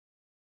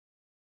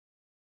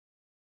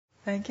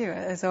Thank you.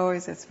 As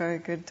always, it's very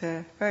good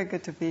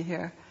to be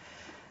here.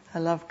 I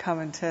love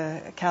coming to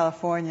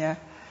California,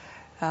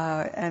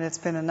 and it's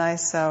been a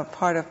nice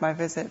part of my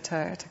visit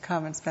to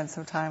come and spend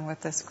some time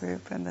with this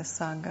group and this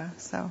Sangha.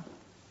 So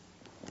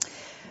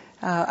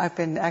I've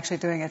been actually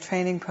doing a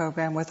training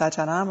program with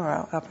Ajahn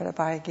Amaro up at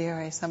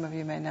Abhayagiri. Some of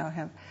you may know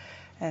him,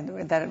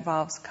 and that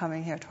involves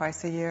coming here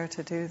twice a year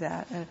to do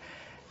that.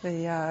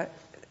 The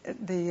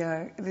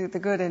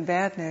good and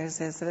bad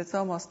news is that it's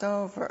almost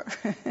over.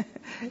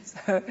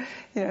 So,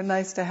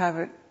 nice to have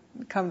it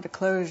come to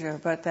closure,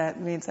 but that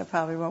means I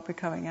probably won't be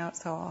coming out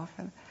so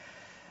often.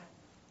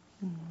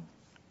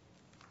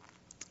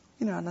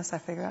 Unless I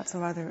figure out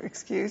some other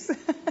excuse.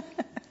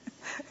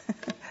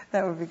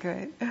 That would be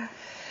great.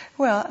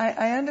 Well,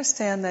 I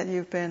understand that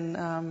you've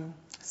been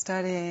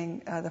studying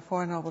the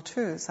Four Noble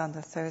Truths on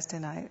the Thursday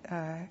night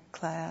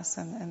class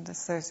and the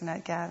Thursday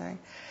night gathering.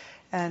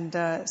 And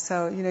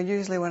so,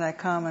 usually when I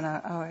come and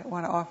I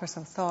want to offer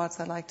some thoughts,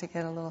 I'd like to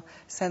get a little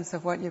sense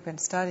of what you've been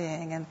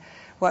studying and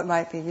what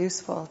might be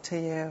useful to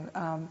you.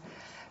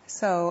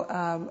 So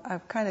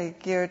I've kind of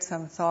geared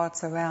some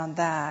thoughts around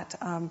that,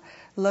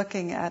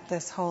 looking at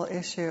this whole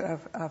issue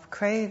of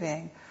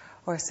craving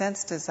or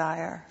sense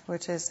desire,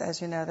 which is, as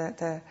you know,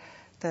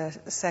 the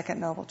second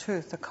noble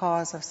truth, the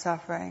cause of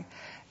suffering.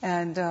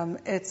 And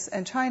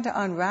trying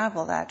to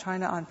unravel that,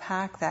 trying to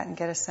unpack that and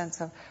get a sense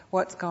of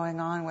what's going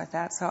on with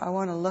that. So I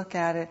want to look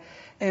at it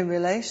in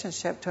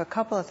relationship to a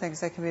couple of things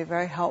that can be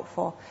very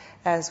helpful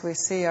as we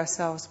see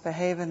ourselves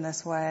behave in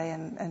this way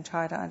and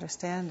try to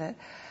understand it.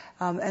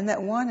 And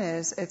that one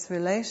is its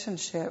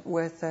relationship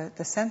with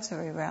the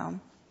sensory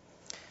realm.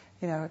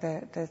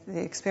 The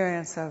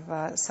experience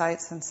of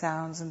sights and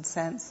sounds and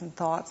scents and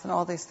thoughts and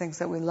all these things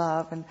that we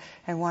love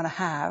and want to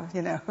have,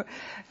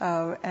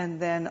 and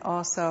then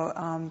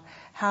also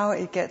how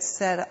it gets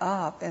set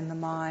up in the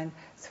mind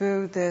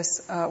through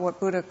this, what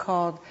Buddha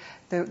called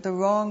the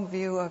wrong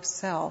view of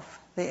self,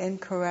 the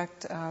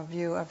incorrect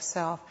view of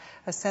self,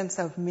 a sense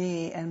of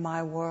me and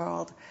my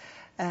world,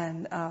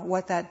 and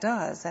what that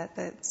does,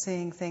 that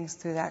seeing things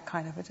through that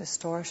kind of a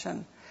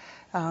distortion.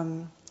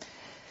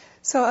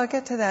 So I'll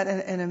get to that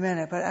in a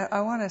minute, but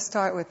I want to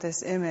start with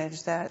this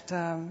image that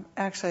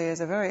actually is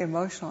a very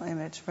emotional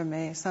image for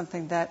me,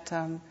 something that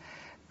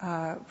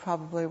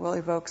probably will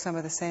evoke some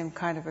of the same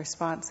kind of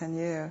response in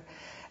you.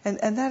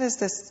 And that is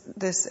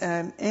this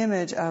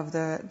image of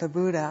the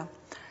Buddha,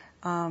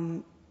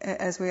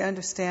 as we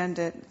understand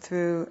it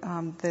through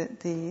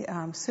the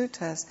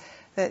suttas,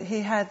 that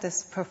he had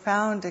this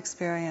profound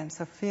experience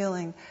of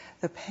feeling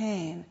the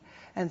pain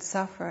and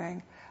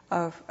suffering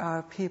of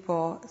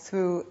people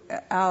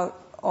throughout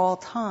all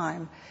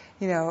time.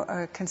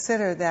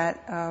 Consider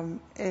that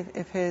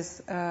if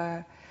his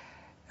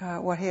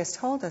what he has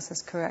told us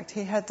is correct,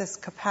 he had this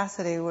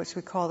capacity which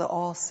we call the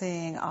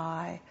all-seeing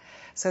eye,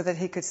 so that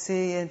he could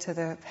see into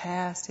the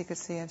past, he could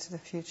see into the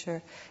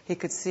future, he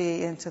could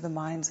see into the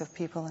minds of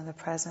people in the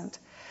present.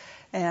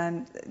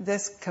 And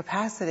this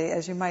capacity,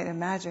 as you might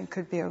imagine,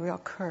 could be a real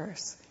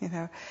curse,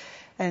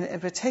 And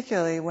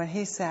particularly when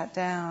he sat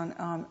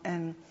down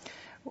and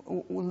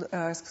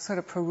sort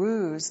of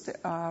perused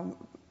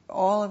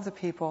all of the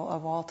people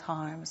of all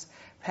times,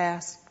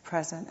 past,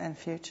 present, and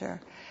future,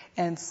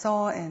 and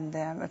saw in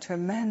them a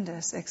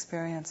tremendous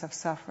experience of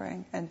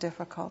suffering and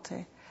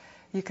difficulty.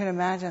 You can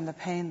imagine the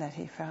pain that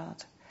he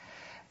felt.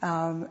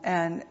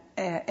 And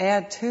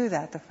add to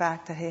that the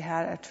fact that he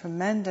had a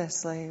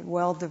tremendously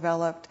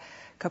well-developed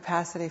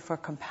capacity for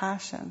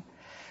compassion.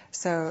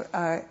 So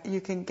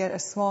you can get a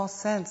small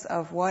sense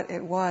of what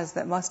it was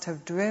that must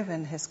have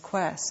driven his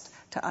quest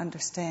to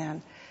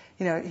understand.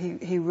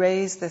 He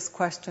raised this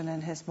question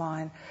in his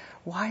mind: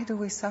 why do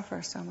we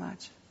suffer so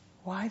much?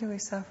 Why do we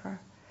suffer?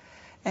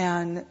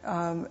 And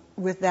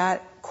with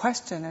that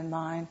question in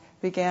mind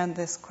began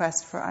this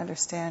quest for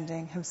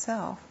understanding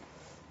himself.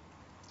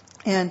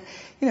 And,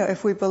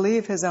 if we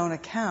believe his own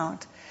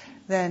account,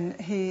 then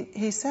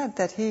he said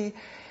that he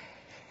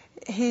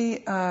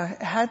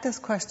had this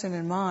question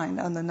in mind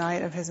on the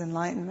night of his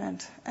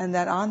enlightenment, and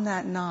that on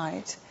that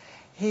night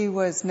he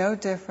was no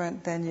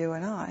different than you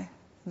and I,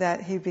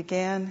 that he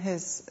began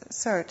his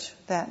search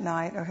that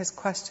night, or his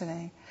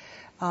questioning,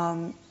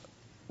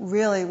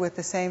 really with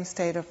the same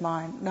state of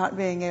mind, not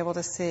being able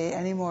to see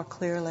any more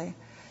clearly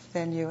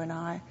than you and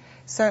I.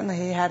 Certainly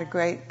he had a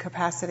great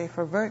capacity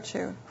for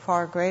virtue,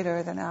 far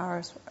greater than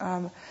ours.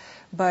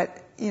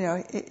 But,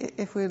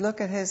 if we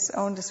look at his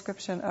own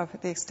description of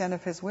the extent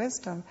of his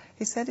wisdom,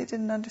 he said he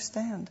didn't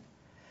understand.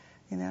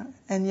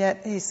 And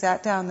yet he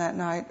sat down that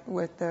night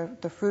with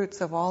the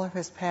fruits of all of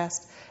his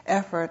past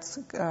efforts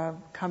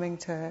coming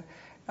to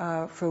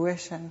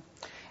fruition.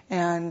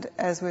 And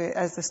as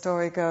the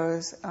story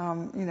goes,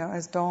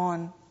 as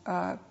dawn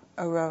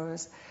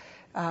arose,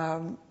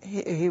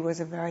 he was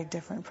a very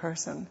different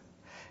person.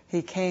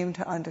 He came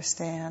to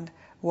understand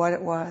what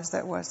it was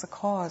that was the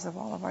cause of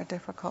all of our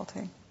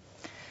difficulty.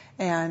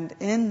 And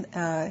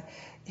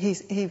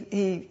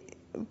he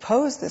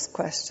posed this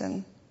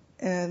question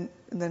the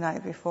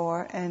night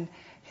before, and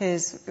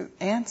his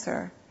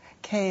answer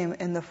came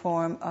in the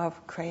form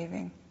of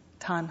craving.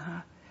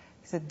 tanha.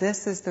 He said,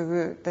 this is the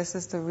root. This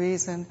is the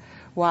reason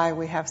why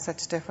we have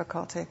such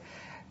difficulty.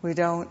 We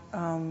don't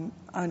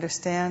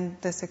understand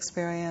this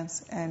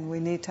experience, and we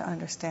need to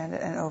understand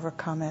it and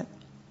overcome it.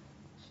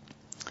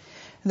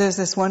 There's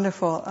this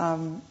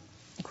wonderful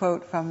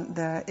quote from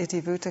the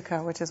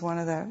Itivuttaka, which is one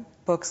of the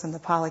books in the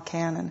Pali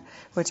Canon,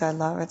 which I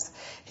love.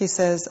 He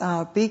says,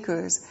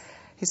 bhikkhus,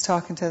 he's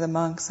talking to the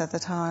monks at the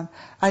time,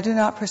 I do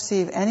not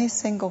perceive any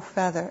single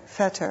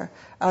fetter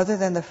other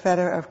than the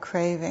fetter of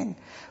craving,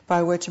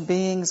 by which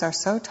beings are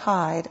so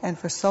tied and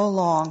for so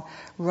long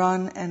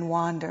run and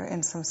wander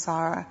in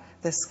samsara,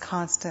 this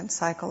constant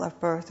cycle of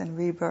birth and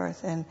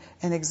rebirth and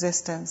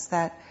existence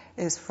that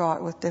is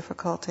fraught with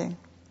difficulty.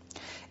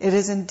 It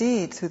is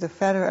indeed through the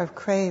fetter of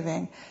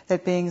craving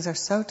that beings are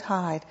so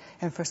tied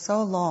and for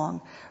so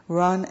long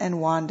run and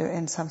wander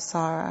in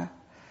samsara.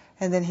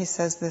 And then he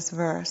says this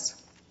verse,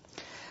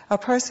 a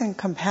person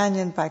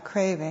companioned by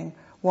craving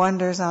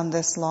wanders on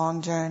this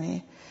long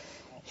journey.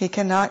 He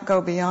cannot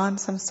go beyond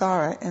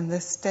samsara in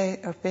this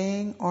state of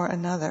being or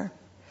another.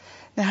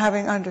 Now,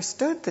 having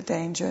understood the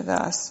danger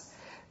thus,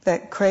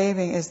 that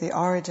craving is the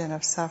origin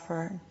of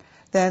suffering,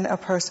 then a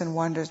person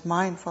wanders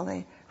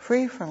mindfully,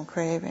 free from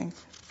craving,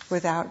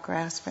 without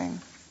grasping.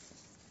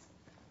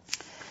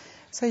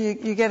 So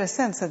you get a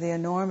sense of the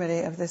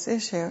enormity of this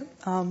issue.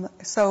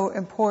 So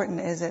important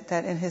is it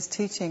that in his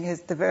teaching,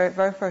 the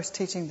very first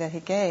teaching that he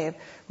gave,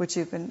 which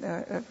you've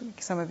been,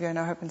 some of you I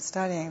know have been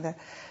studying,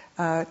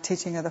 the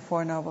teaching of the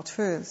Four Noble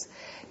Truths,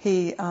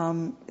 he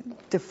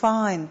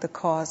defined the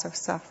cause of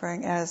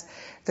suffering as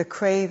the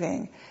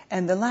craving.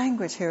 And the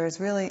language here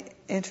is really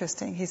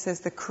interesting. He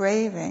says the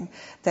craving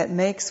that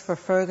makes for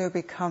further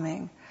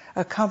becoming,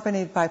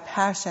 accompanied by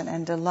passion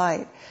and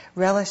delight,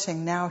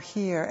 relishing now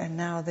here and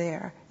now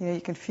there. You know,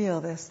 you can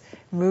feel this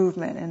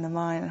movement in the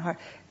mind and heart,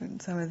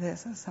 some of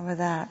this and some of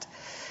that.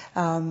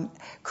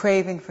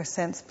 Craving for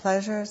sense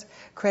pleasures,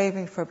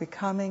 craving for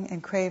becoming,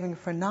 and craving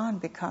for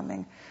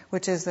non-becoming,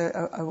 which is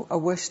a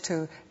wish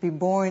to be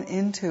born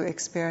into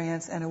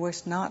experience and a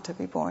wish not to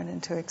be born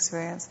into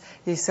experience.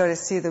 You sort of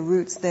see the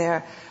roots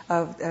there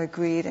of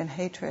greed and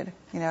hatred,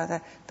 you know,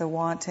 the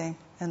wanting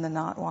and the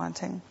not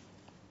wanting.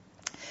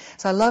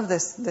 So I love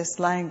this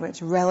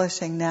language,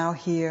 relishing now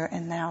here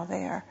and now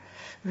there.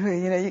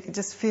 You know, you can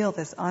just feel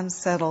this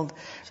unsettled,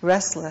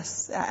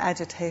 restless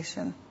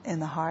agitation in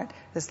the heart,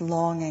 this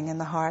longing in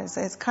the heart.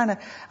 It's kind of,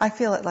 I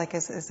feel it like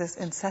it's this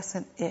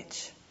incessant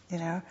itch, you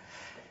know.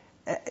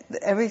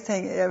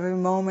 Every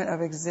moment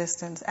of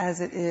existence as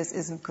it is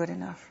isn't good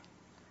enough.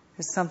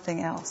 There's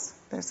something else.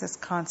 There's this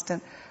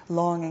constant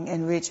longing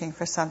and reaching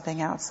for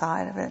something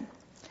outside of it.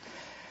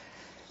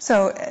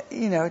 So,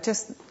 you know,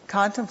 just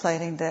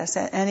contemplating this,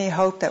 any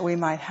hope that we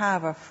might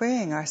have of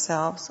freeing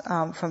ourselves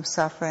from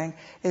suffering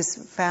is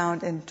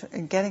found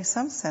in getting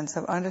some sense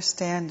of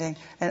understanding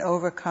and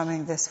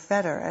overcoming this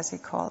fetter, as he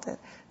called it,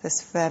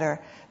 this fetter,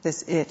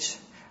 this itch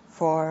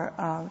for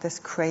this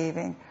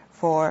craving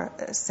for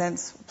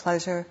sense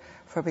pleasure,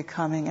 for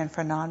becoming, and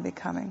for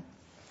non-becoming.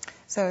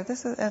 So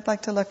I'd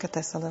like to look at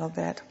this a little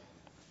bit.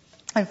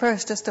 And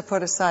first, just to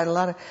put aside, a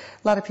lot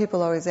of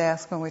people always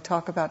ask when we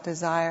talk about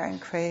desire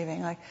and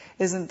craving, like,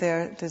 isn't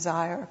there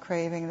desire or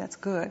craving that's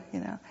good,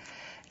 you know?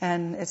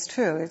 And it's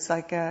true. It's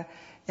like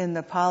in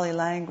the Pali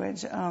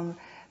language,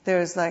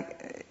 there's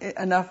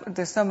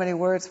so many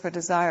words for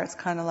desire. It's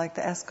kind of like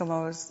the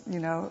Eskimos, you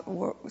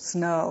know,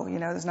 snow. You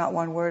know, there's not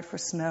one word for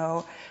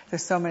snow.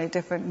 There's so many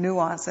different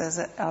nuances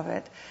of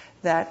it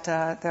that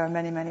there are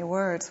many, many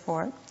words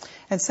for it.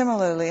 And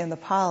similarly, in the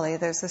Pali,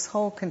 there's this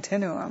whole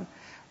continuum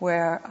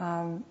where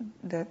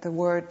the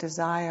word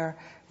desire,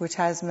 which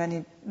has what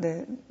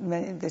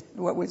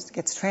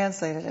gets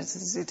translated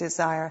as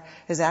desire,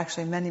 is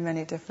actually many,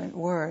 many different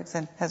words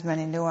and has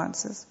many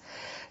nuances.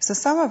 So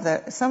some of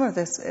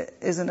this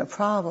isn't a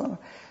problem.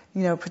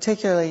 You know,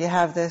 particularly you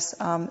have this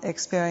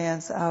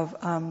experience of,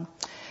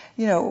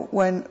 you know,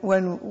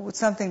 when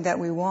something that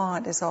we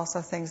want is also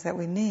things that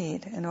we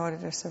need in order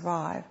to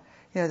survive.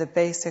 You know, the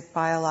basic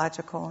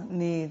biological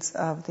needs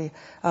of the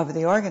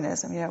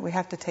organism. You know, we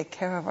have to take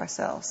care of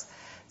ourselves.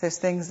 There's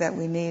things that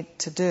we need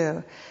to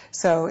do.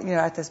 So, you know,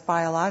 at this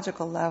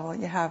biological level,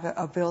 you have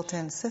a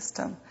built-in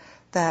system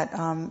that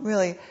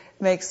really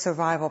makes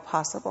survival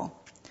possible.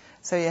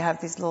 So you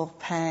have these little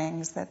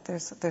pangs that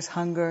there's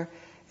hunger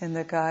in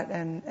the gut,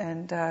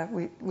 and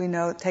we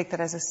take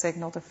that as a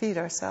signal to feed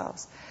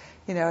ourselves.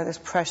 You know, there's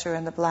pressure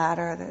in the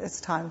bladder.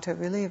 It's time to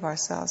relieve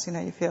ourselves. You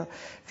know, you feel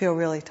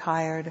really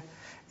tired.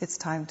 It's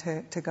time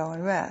to go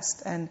and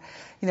rest. And,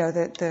 you know,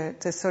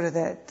 the sort of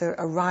the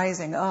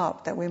arising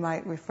up that we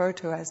might refer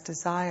to as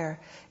desire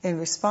in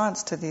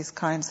response to these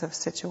kinds of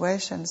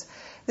situations,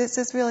 this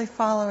is really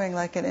following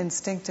like an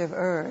instinctive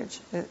urge.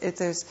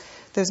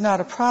 There's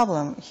not a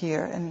problem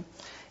here. And,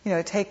 you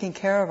know, taking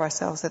care of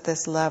ourselves at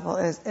this level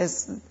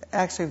is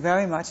actually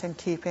very much in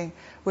keeping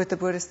with the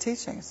Buddhist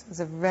teachings.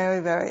 It's a very,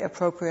 very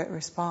appropriate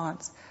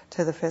response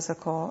to the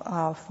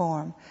physical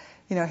form.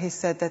 You know, he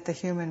said that the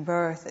human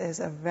birth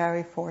is a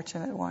very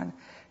fortunate one.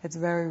 It's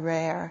very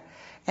rare.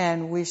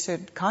 And we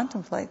should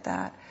contemplate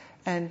that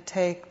and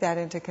take that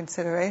into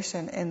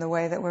consideration in the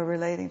way that we're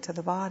relating to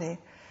the body.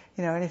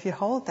 And if you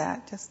hold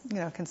that, just,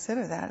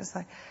 consider that. It's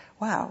like,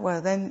 wow,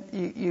 well then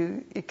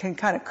you can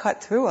kind of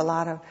cut through a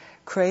lot of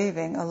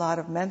craving, a lot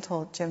of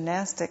mental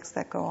gymnastics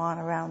that go on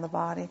around the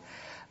body.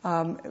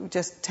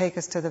 Just take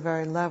us to the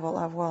very level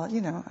of, well,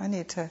 I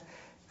need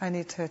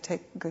to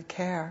take good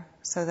care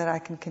so that I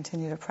can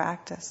continue to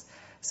practice,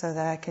 so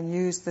that I can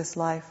use this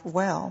life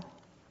well.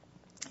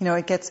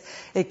 It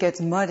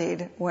gets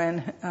muddied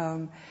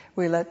when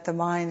we let the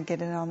mind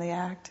get in on the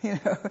act,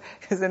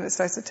 because then it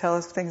starts to tell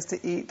us things to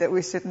eat that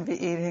we shouldn't be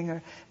eating,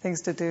 or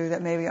things to do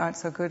that maybe aren't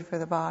so good for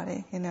the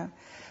body,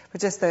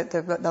 But just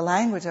the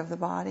language of the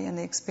body and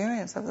the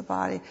experience of the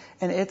body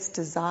and its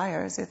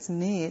desires, its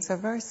needs are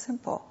very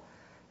simple.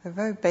 They're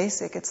very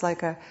basic. It's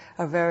like a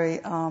very,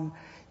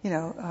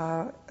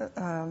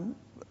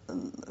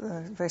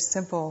 very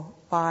simple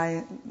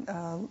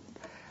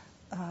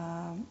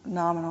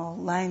nominal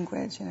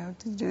language,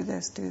 do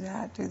this, do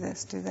that, do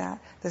this, do that.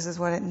 This is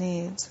what it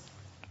needs.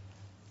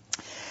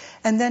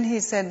 And then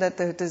he said that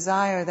the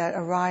desire that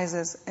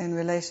arises in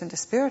relation to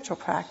spiritual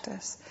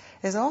practice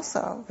is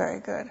also very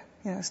good.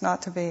 It's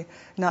not to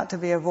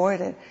be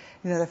avoided.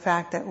 The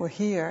fact that we're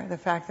here, the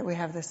fact that we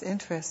have this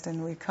interest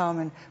and we come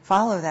and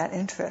follow that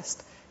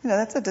interest,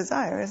 that's a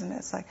desire, isn't it?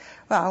 It's like,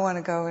 well, I want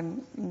to go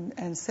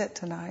and sit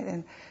tonight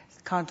and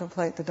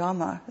contemplate the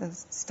Dhamma,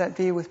 and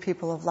be with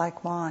people of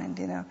like mind,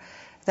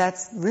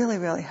 That's really,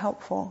 really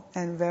helpful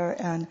and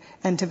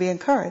to be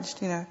encouraged,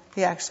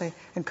 He actually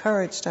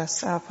encouraged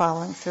us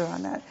following through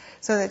on that.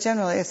 So that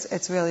generally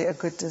it's really a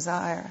good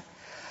desire.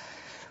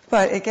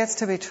 But it gets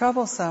to be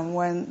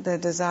when the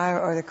desire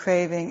or the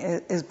craving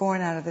is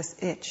born out of this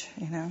itch,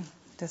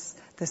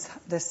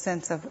 this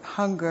sense of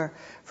hunger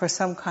for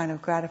some kind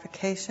of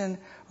gratification,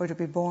 or to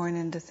be born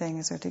into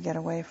things, or to get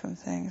away from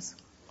things.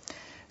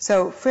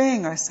 So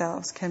freeing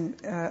ourselves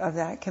of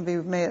that can be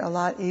made a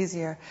lot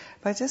easier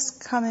by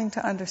just coming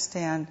to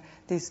understand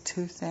these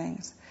two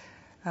things.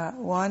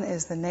 One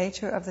is the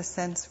nature of the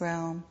sense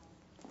realm,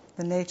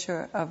 the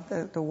nature of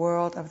the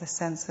world of the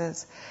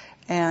senses,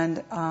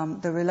 and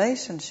the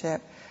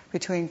relationship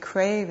between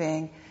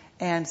craving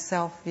and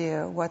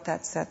self-view, what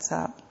that sets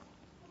up.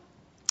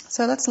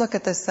 So let's look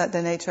at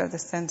the nature of the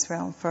sense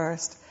realm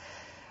first.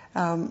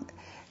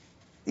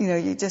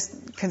 You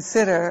just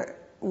consider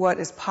what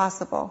is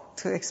possible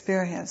to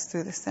experience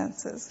through the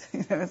senses.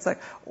 It's like,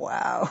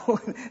 wow,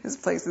 this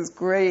place is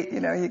great.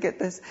 You get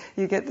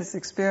this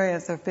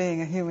experience of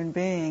being a human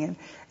being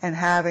and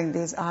having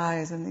these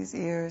eyes and these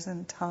ears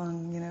and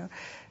tongue.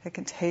 It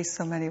can taste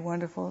so many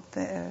wonderful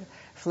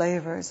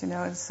flavors.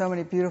 And so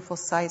many beautiful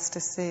sights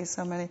to see,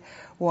 so many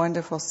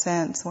wonderful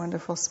scents,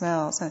 wonderful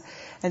smells,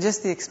 and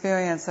just the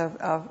experience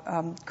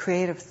of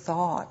creative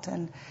thought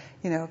and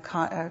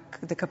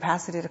the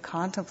capacity to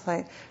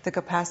contemplate, the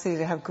capacity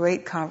to have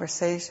great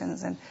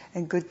conversations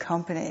and good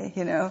company,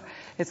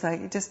 It's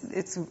like,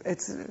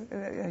 it's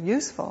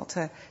useful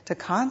to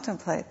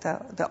contemplate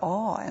the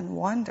awe and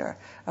wonder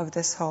of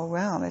this whole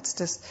realm.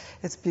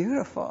 It's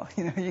beautiful,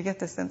 you get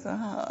the sense,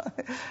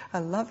 I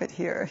love it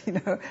here,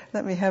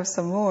 let me have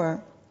some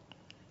more.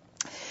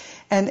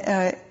 And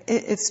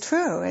it's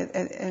true.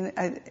 And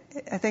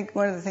I think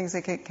one of the things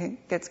that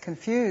gets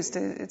confused,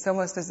 it's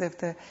almost as if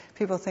the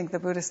people think the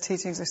Buddhist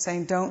teachings are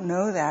saying don't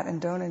know that and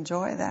don't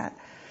enjoy that.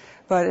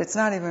 But it's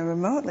not even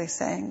remotely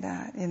saying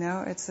that,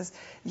 It's just,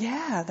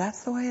 yeah,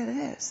 that's the way it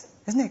is.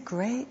 Isn't it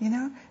great,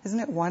 Isn't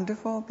it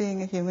wonderful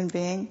being a human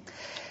being?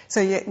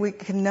 So we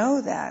can know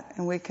that,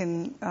 and we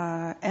can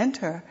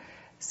enter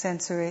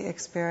sensory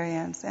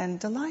experience and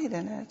delight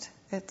in it.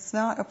 It's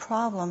not a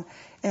problem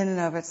in and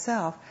of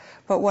itself.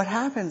 But what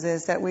happens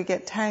is that we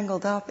get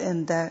tangled up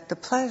in the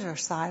pleasure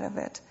side of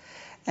it.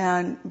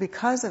 And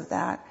because of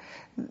that,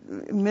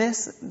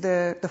 miss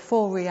the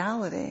full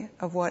reality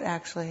of what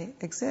actually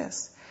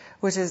exists,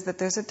 which is that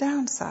there's a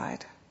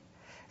downside.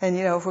 And,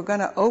 if we're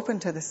going to open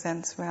to the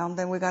sense realm,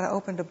 then we've got to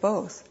open to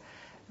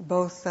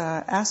both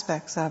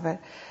aspects of it.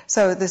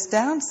 So this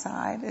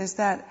downside is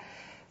that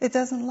it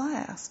doesn't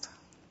last.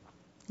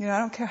 I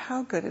don't care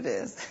how good it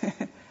is,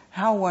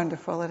 how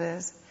wonderful it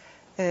is.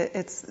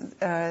 It's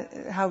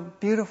how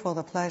beautiful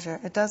the pleasure.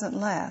 It doesn't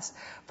last.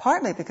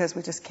 Partly because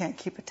we just can't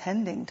keep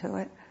attending to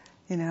it.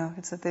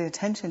 It's that the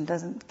attention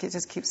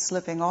just keeps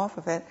slipping off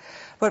of it.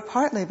 But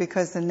partly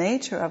because the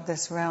nature of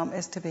this realm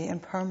is to be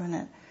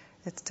impermanent.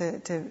 It's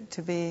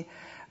to be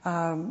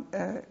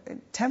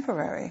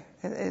temporary.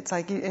 It's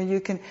like you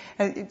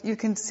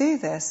can see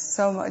this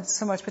so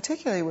much,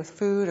 particularly with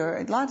food,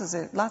 or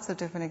lots of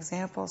different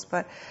examples.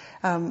 But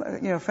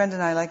a friend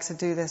and I like to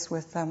do this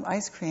with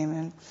ice cream,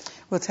 and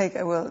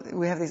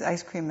we have these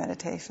ice cream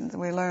meditations,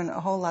 and we learn a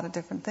whole lot of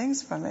different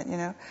things from it.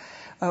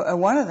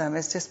 One of them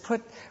is just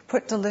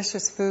put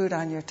delicious food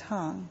on your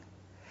tongue,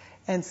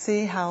 and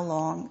see how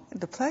long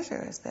the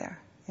pleasure is there.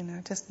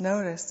 Just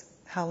notice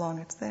how long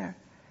it's there.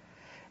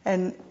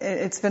 And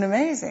it's been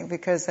amazing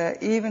because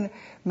even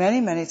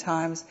many, many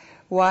times,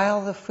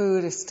 while the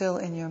food is still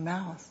in your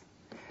mouth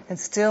and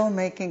still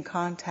making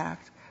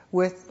contact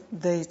with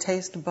the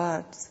taste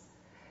buds,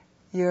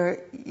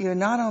 you're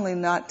not only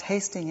not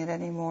tasting it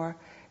anymore,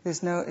 you're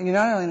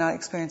not only not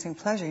experiencing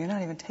pleasure, you're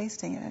not even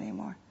tasting it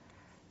anymore.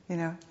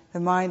 The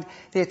mind,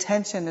 the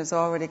attention has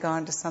already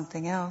gone to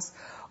something else,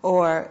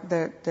 or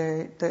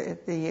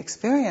the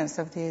experience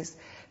of these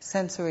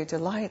sensory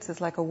delights is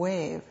like a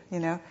wave.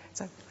 It's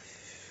like,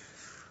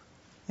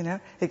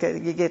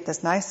 you get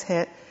this nice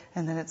hit,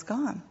 and then it's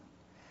gone.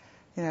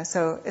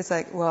 So it's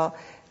like, well,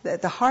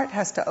 the heart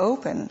has to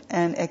open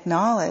and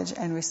acknowledge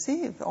and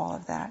receive all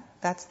of that.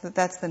 That's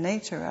the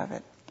nature of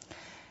it,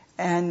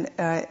 and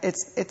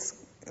it's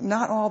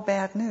not all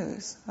bad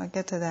news. I'll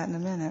get to that in a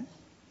minute.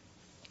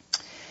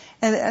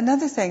 And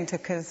another thing to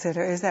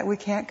consider is that we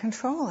can't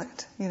control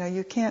it.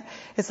 You can't.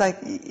 It's like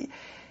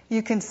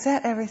you can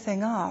set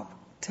everything up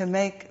to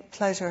make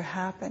pleasure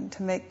happen,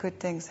 to make good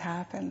things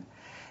happen,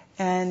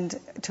 and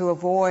to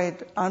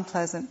avoid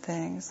unpleasant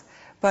things.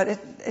 But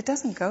it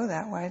doesn't go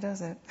that way,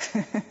 does it?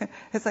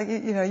 It's like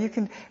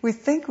we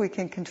think we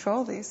can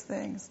control these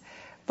things,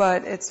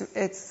 but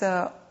it's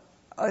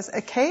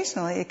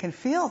occasionally it can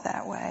feel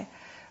that way,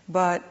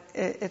 but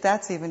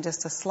that's even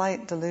just a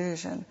slight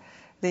delusion.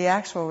 The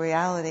actual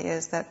reality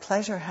is that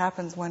pleasure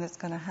happens when it's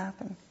going to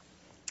happen,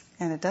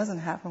 and it doesn't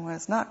happen when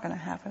it's not going to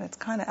happen. It's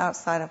kind of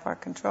outside of our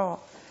control.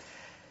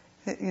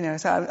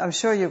 So I'm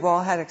sure you've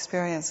all had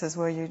experiences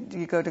where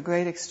you go to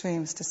great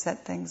extremes to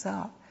set things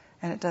up,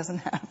 and it doesn't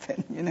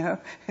happen,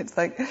 It's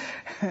like,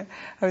 I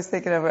was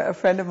thinking of a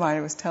friend of mine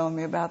who was telling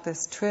me about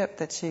this trip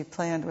that she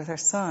planned with her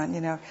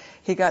son.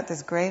 He got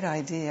this great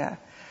idea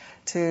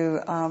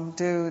to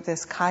do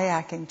this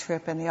kayaking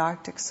trip in the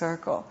Arctic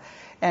Circle.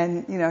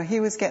 And, he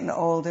was getting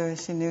older, and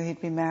she knew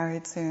he'd be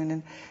married soon,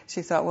 and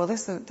she thought, well,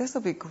 this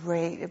will be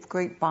great, a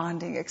great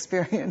bonding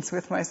experience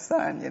with my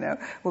son,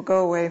 We'll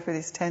go away for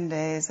these 10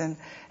 days and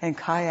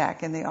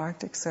kayak in the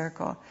Arctic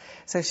Circle.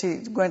 So she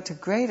went to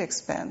great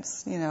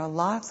expense,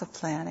 lots of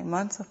planning,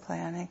 months of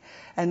planning,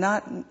 and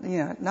not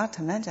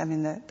to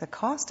mention, the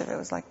cost of it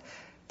was like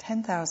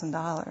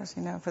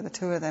 $10,000, for the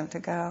two of them to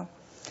go.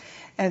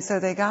 And so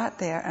they got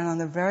there, and on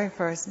the very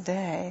first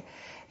day,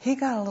 he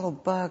got a little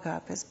bug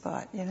up his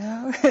butt,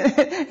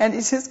 and he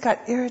just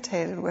got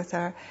irritated with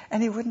her,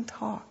 and he wouldn't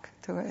talk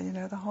to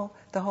her,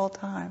 the whole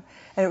time.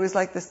 And it was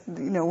like this,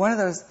 one of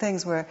those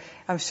things where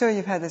I'm sure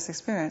you've had this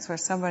experience where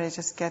somebody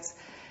just gets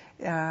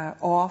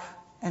off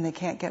and they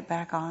can't get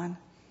back on,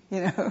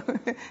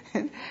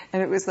 and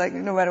it was like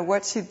no matter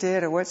what she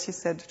did or what she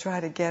said to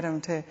try to get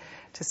him to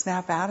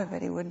snap out of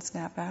it, he wouldn't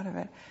snap out of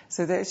it.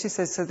 So she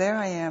says, so there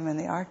I am in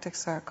the Arctic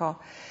Circle,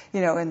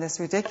 in this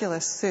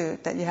ridiculous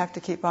suit that you have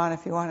to keep on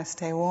if you want to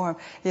stay warm.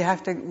 You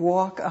have to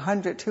walk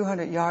 100,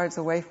 200 yards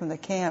away from the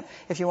camp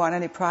if you want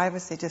any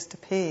privacy just to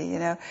pee,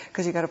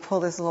 because you got to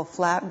pull this little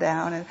flap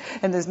down,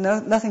 and there's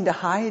nothing to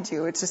hide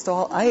you. It's just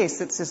all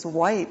ice. It's just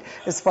white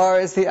as far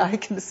as the eye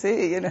can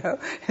see,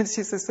 And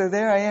she says, so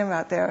there I am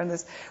out there in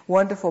this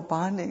wonderful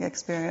bonding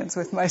experience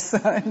with my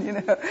son,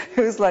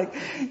 It was like,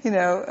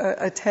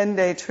 a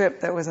 10-day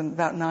trip that was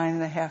about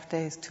 9.5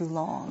 days too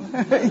long,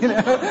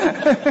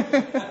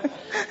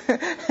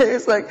 It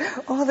was like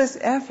all this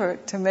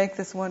effort to make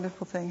this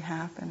wonderful thing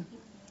happen,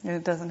 and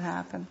it doesn't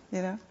happen,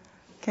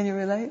 Can you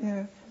relate?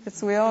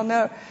 We all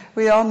know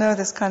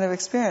this kind of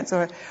experience,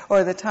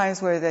 or the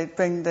times where they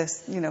bring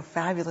this,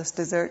 fabulous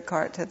dessert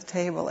cart to the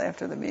table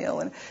after the meal,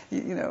 and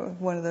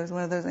one of those,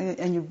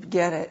 and you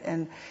get it,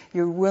 and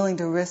you're willing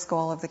to risk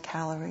all of the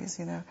calories,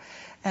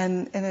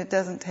 and it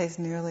doesn't taste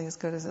nearly as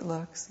good as it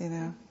looks,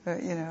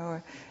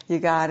 or you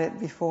got it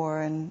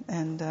before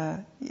and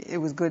it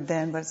was good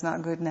then, but it's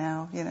not good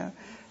now,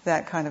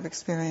 that kind of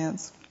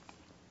experience.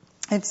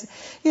 It's,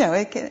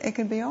 it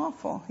can be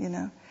awful,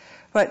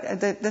 But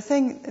the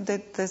thing,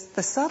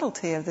 the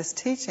subtlety of this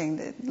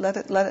teaching, let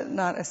it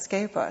not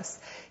escape us.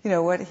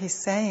 What he's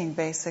saying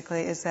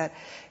basically is that,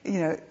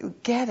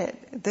 get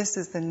it. This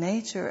is the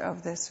nature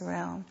of this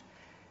realm.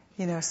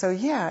 So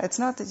it's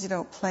not that you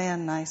don't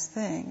plan nice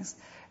things,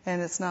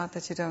 and it's not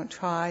that you don't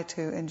try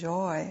to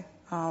enjoy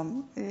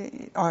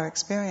our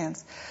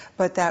experience,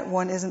 but that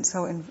one isn't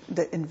so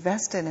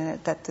invested in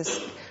it that this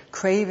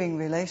craving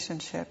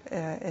relationship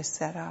is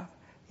set up.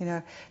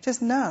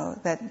 Just know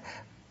that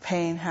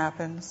pain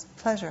happens,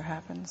 pleasure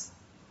happens.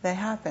 They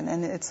happen,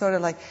 and it's sort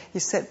of like you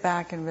sit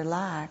back and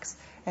relax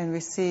and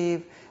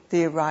receive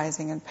the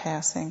arising and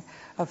passing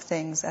of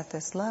things at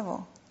this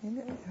level.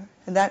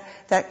 And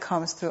that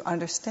comes through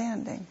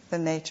understanding the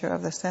nature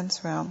of the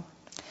sense realm.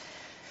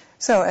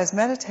 So as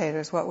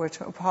meditators,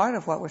 part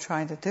of what we're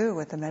trying to do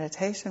with the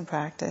meditation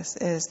practice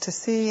is to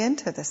see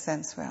into the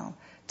sense realm,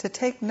 to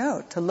take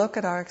note, to look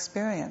at our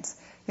experience.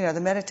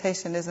 The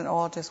meditation isn't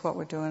all just what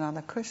we're doing on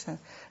the cushion.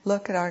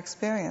 Look at our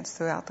experience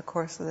throughout the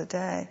course of the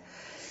day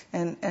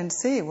and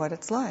see what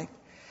it's like.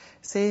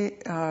 See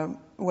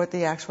what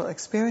the actual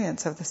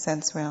experience of the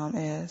sense realm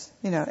is.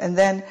 And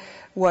then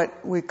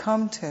what we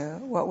come to,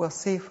 what we'll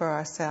see for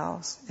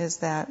ourselves is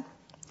that,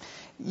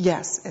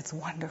 yes, it's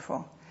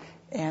wonderful.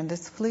 And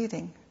it's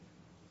fleeting.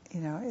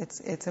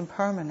 It's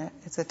impermanent.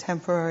 It's a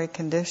temporary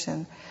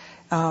condition.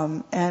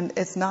 And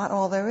it's not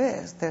all there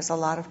is. There's a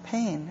lot of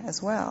pain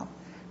as well.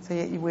 So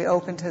we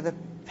open to the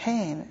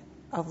pain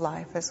of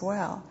life as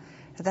well.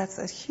 That's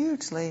a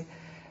hugely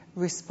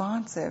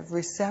responsive,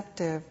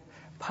 receptive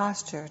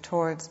posture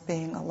towards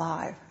being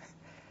alive.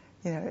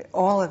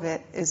 All of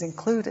it is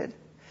included.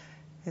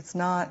 It's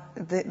not,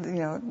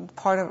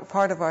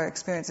 part of our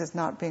experience is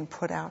not being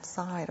put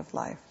outside of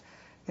life.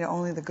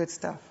 Only the good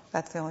stuff.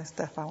 That's the only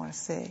stuff I want to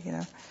see,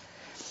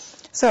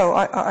 So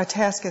our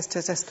task is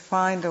to just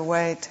find a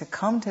way to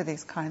come to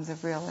these kinds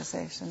of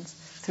realizations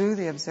through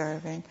the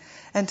observing,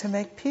 and to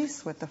make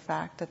peace with the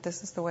fact that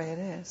this is the way it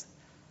is.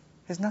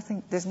 There's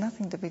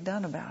nothing to be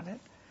done about it,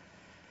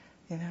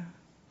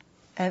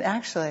 And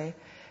actually,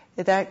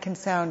 that can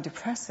sound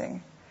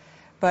depressing,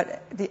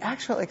 but the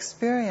actual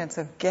experience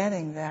of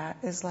getting that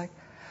is like,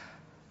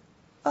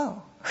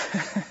 oh,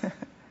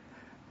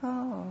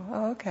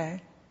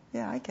 okay,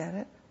 yeah, I get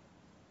it.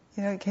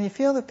 Can you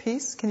feel the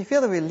peace? Can you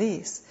feel the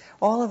release?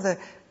 All of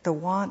the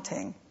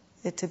wanting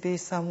it to be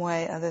some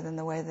way other than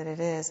the way that it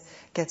is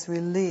gets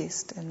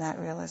released in that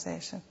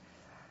realization.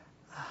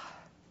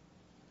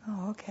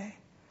 Oh, okay.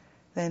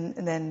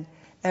 Then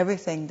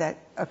everything that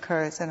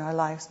occurs in our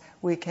lives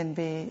we can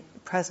be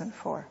present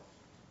for.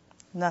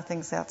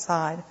 Nothing's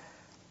outside.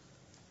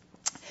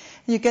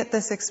 You get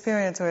this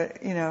experience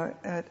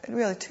where,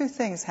 really two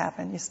things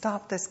happen. You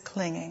stop this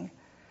clinging.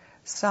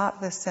 Stop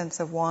this sense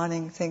of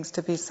wanting things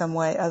to be some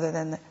way other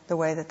than the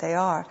way that they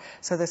are.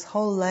 So this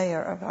whole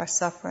layer of our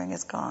suffering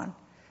is gone.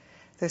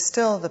 There's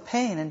still the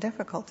pain and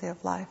difficulty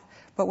of life,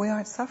 but we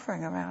aren't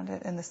suffering around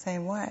it in the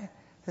same way.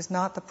 There's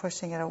not the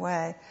pushing it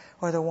away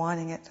or the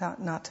wanting it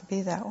not to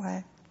be that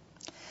way.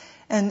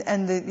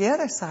 And the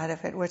other side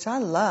of it, which I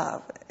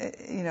love,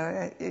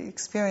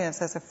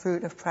 experience as a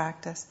fruit of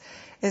practice,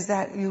 is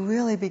that you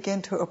really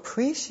begin to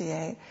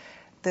appreciate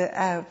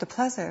the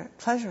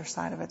pleasure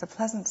side of it, the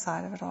pleasant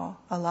side of it all,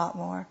 a lot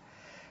more,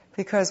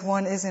 because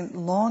one isn't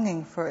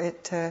longing for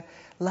it to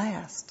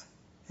last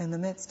in the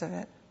midst of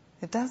it.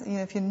 It doesn't.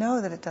 If you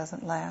know that it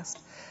doesn't last,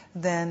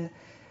 then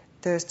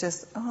there's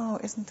just, oh,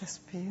 isn't this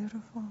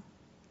beautiful?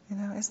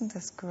 Isn't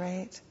this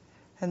great?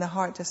 And the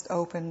heart just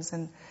opens,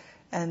 and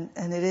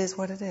it is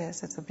what it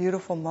is. It's a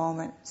beautiful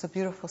moment. It's a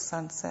beautiful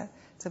sunset.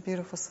 It's a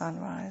beautiful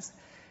sunrise.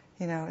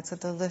 It's a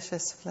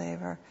delicious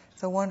flavor.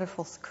 It's a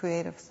wonderful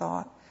creative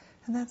thought.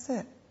 And that's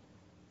it.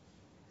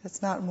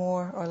 It's not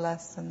more or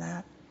less than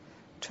that.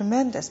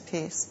 Tremendous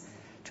peace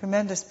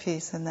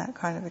in that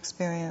kind of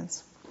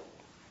experience.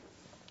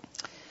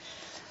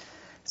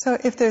 So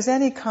if there's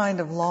any kind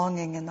of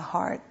longing in the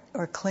heart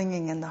or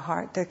clinging in the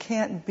heart, there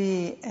can't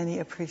be any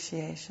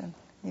appreciation.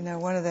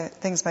 One of the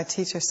things my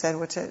teacher said,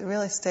 which it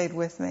really stayed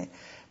with me,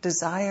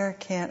 desire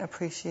can't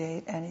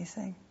appreciate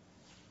anything.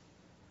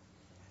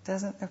 It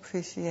doesn't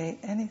appreciate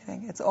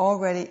anything. It's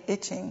already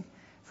itching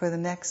for the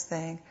next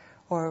thing,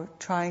 or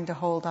trying to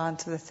hold on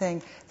to the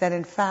thing that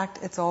in fact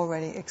it's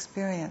already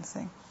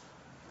experiencing.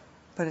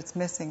 But it's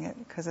missing it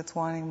because it's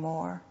wanting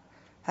more.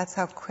 That's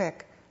how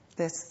quick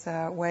this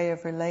way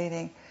of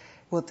relating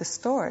will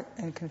distort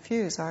and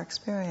confuse our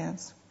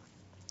experience.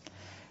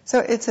 So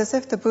it's as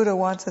if the Buddha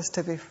wants us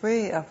to be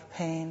free of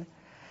pain,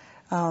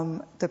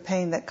 the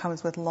pain that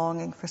comes with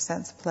longing for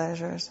sense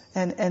pleasures.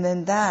 And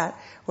in that,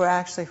 we're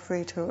actually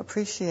free to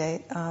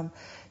appreciate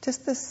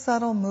just this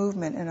subtle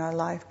movement in our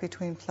life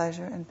between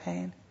pleasure and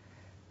pain.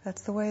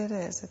 That's the way it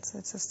is. It's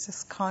just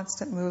this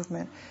constant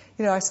movement.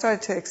 I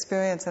started to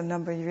experience a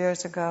number of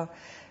years ago,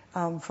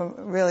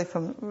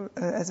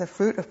 as a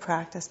fruit of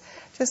practice,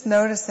 just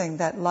noticing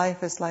that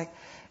life is like,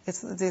 it's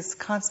this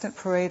constant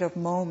parade of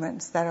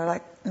moments that are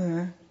like,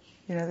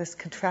 this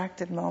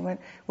contracted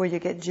moment where you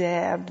get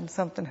jabbed and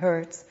something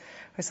hurts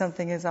or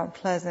something is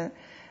unpleasant,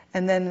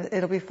 and then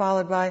it'll be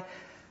followed by,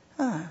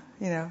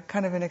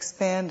 kind of an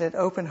expanded,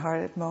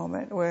 open-hearted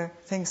moment where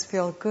things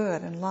feel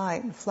good and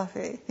light and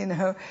fluffy, and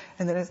then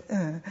it's,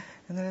 and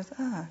then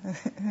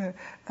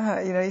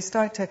it's, you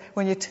start to,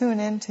 when you tune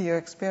into your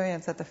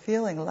experience at the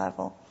feeling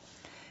level,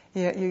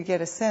 you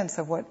get a sense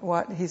of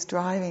what he's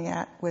driving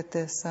at with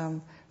this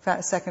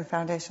second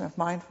foundation of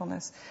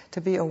mindfulness,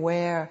 to be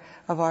aware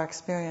of our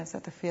experience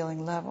at the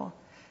feeling level.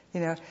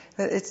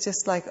 It's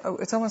just like,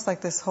 it's almost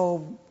like this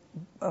whole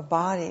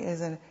body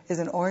is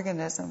an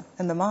organism,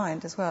 and the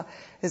mind as well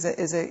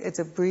it's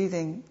a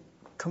breathing,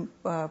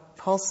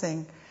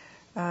 pulsing,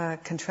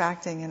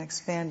 contracting and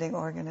expanding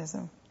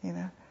organism.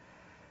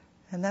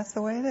 And that's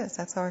the way it is.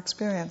 That's our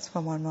experience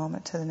from one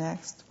moment to the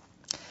next.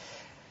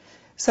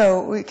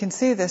 So we can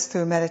see this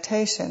through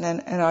meditation,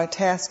 and our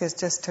task is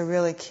just to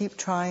really keep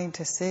trying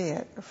to see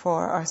it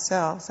for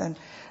ourselves. And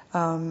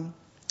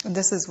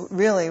this is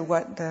really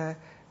what the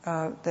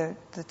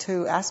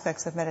two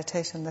aspects of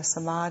meditation, the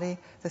samadhi,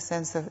 the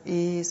sense of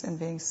ease and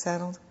being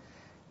settled,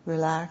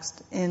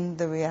 relaxed in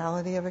the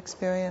reality of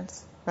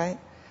experience, right?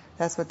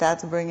 That's what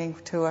that's bringing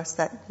to us,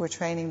 that we're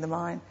training the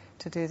mind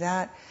to do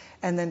that,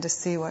 and then to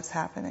see what's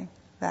happening.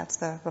 That's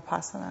the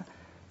vipassana,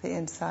 the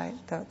insight,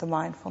 the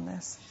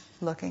mindfulness,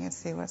 looking and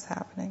see what's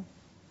happening.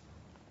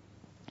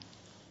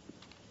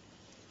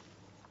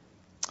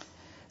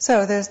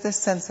 So there's this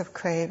sense of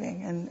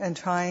craving and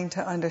trying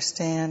to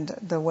understand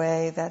the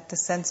way that the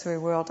sensory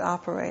world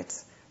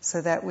operates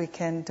so that we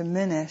can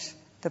diminish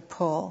the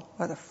pull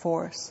or the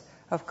force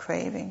of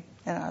craving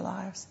in our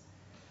lives.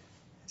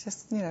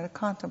 Just, to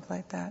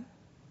contemplate that,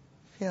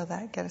 feel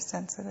that, get a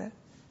sense of it.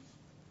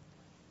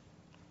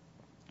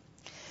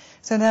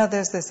 So now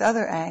there's this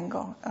other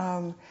angle,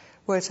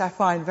 which I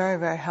find very,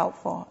 very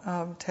helpful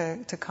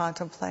to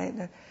contemplate,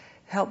 to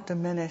help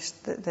diminish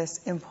this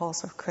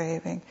impulse of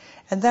craving.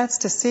 And that's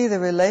to see the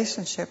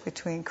relationship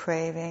between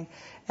craving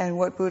and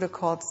what Buddha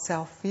called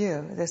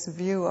self-view, this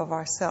view of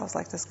ourselves,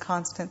 like this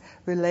constant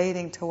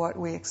relating to what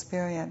we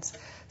experience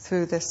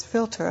through this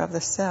filter of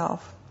the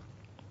self.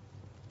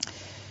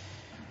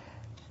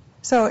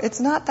 So it's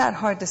not that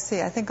hard to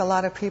see. I think a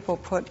lot of people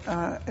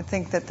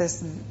think that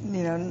this,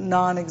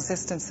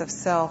 non-existence of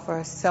self,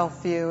 or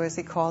self-view, as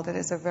he called it,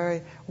 is a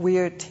very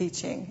weird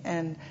teaching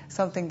and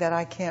something that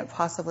I can't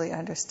possibly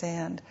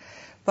understand.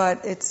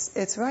 But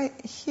it's right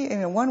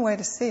here. One way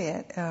to see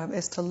it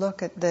is to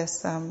look at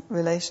this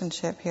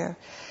relationship here.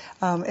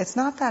 It's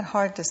not that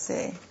hard to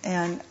see,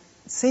 and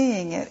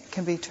seeing it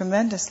can be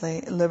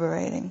tremendously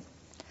liberating.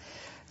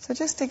 So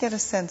just to get a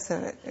sense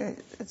of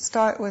it,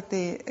 start with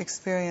the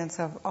experience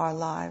of our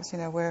lives,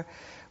 where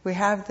we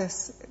have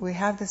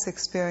this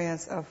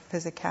experience of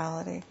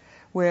physicality,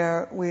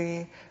 where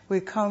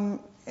we come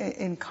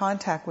in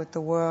contact with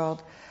the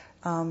world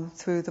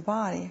through the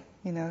body,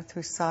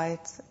 through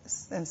sights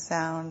and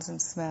sounds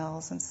and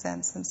smells and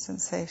scents and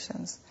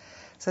sensations.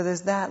 So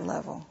there's that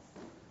level.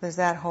 There's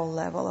that whole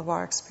level of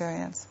our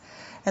experience.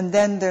 And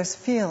then there's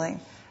feeling.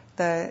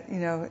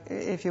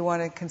 If you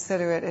want to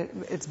consider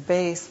its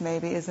base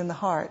maybe is in the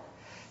heart.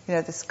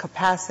 This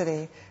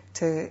capacity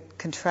to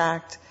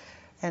contract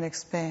and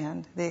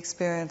expand, the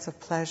experience of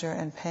pleasure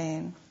and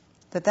pain.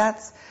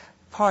 That's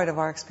part of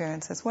our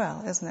experience as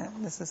well, isn't it?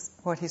 This is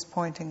what he's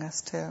pointing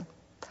us to.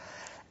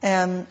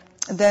 And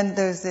then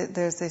there's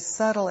these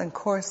subtle and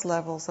coarse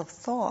levels of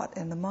thought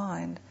in the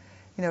mind.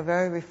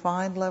 Very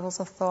refined levels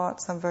of thought,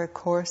 some very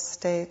coarse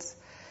states.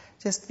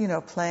 Just,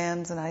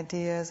 plans and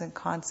ideas and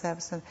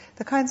concepts and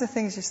the kinds of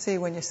things you see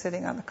when you're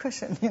sitting on the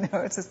cushion,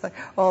 it's just like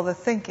all the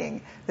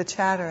thinking, the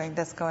chattering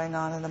that's going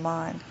on in the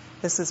mind.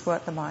 This is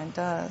what the mind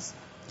does.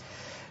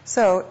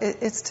 So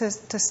it's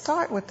to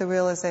start with the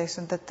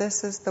realization that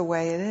this is the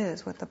way it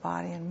is with the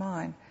body and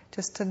mind.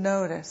 Just to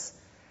notice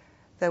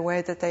the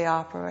way that they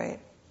operate,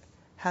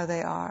 how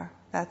they are.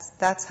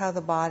 That's how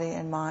the body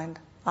and mind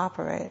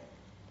operate.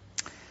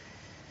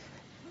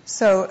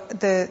 So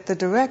the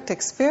direct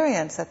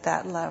experience at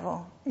that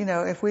level,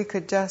 if we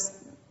could just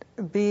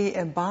be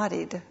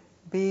embodied,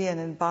 be an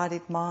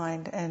embodied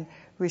mind and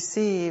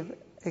receive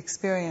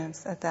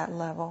experience at that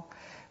level,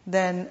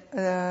 then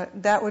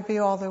that would be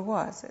all there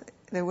was.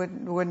 There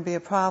wouldn't be a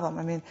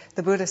problem.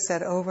 The Buddha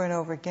said over and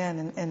over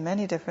again in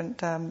many different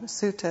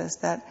suttas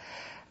that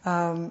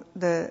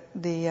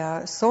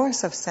the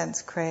source of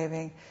sense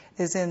craving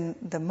is in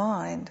the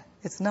mind.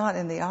 It's not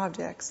in the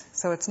objects.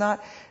 So it's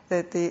not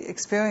that the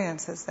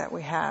experiences that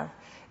we have.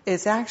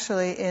 It's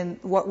actually in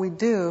what we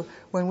do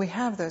when we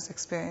have those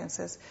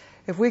experiences.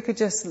 If we could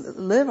just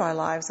live our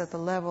lives at the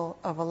level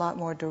of a lot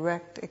more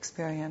direct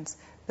experience,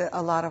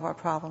 a lot of our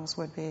problems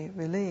would be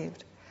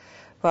relieved.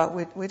 But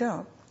we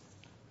don't.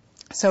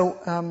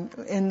 So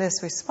in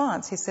this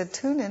response, he said,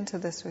 tune into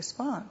this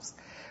response.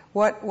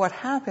 What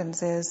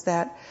happens is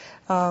that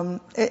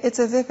it's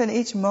as if in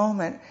each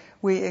moment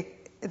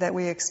that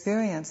we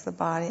experience the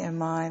body and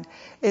mind,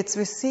 it's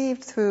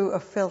received through a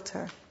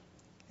filter.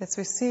 It's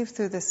received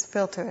through this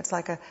filter. It's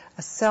like a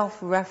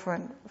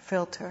self-referent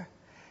filter,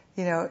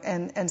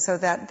 and so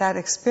that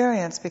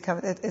experience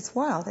becomes, it's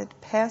wild. It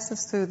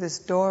passes through this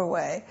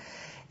doorway,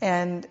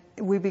 and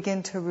we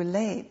begin to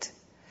relate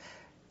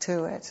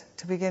to it,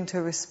 to begin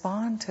to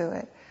respond to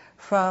it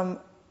from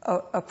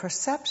a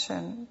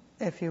perception,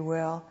 if you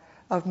will,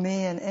 of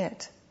me and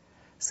it.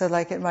 So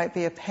like it might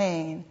be a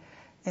pain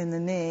in the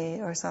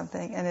knee or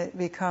something, and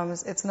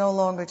it's no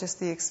longer just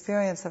the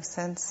experience of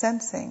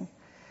sensing.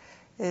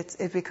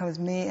 It becomes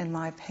me and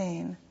my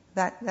pain,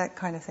 that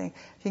kind of thing.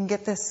 If you can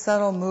get this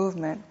subtle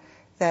movement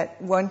that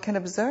one can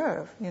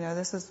observe,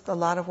 this is a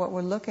lot of what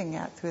we're looking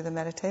at through the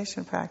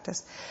meditation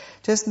practice.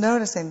 Just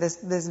noticing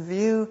this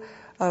view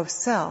of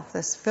self,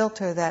 this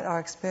filter that our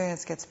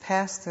experience gets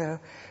passed through,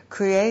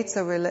 creates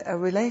a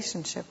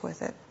relationship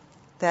with it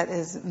that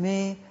is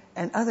me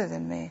and other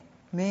than me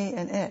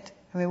and it.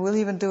 We'll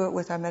even do it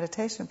with our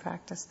meditation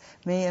practice.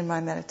 Me and my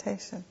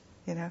meditation,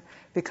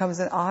 becomes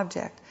an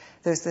object.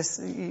 There's this,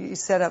 you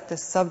set up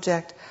this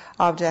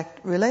subject-object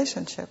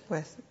relationship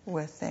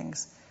with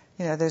things.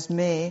 There's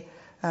me,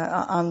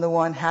 I'm the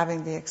one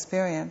having the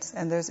experience,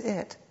 and there's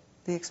it,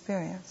 the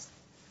experience.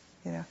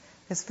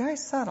 It's very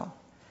subtle,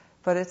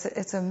 but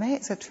it's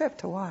a trip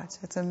to watch.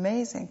 It's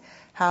amazing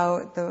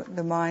how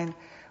the mind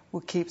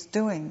keeps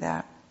doing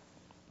that.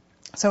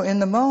 So in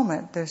the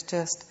moment, there's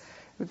just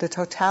the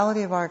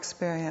totality of our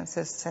experience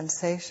is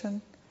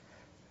sensation,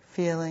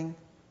 feeling,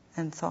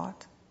 and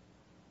thought.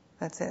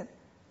 That's it.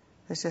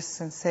 There's just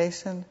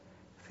sensation,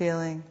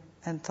 feeling,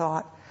 and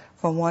thought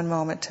from one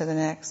moment to the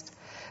next.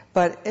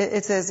 But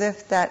it's as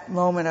if that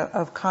moment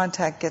of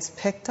contact gets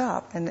picked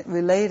up and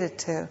related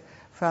to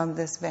from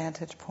this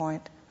vantage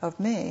point of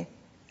me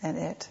and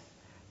it.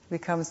 It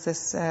becomes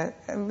this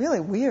really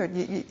weird,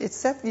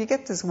 you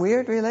get this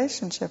weird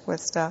relationship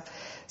with stuff.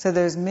 So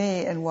there's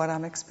me and what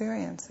I'm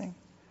experiencing.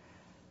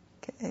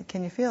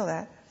 Can you feel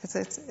that?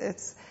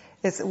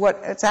 It's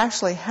what's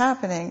actually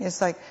happening.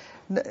 It's like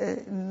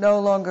no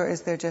longer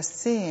is there just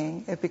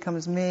seeing, it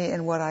becomes me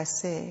and what I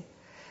see.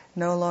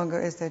 No longer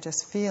is there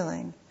just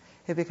feeling,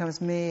 it becomes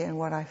me and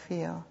what I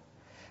feel.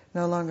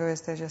 No longer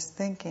is there just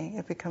thinking,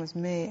 it becomes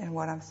me and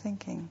what I'm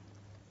thinking.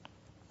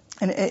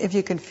 And if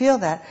you can feel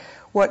that,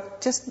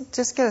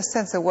 just get a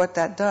sense of what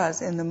that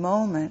does in the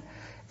moment.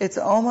 It's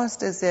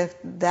almost as if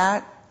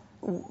that,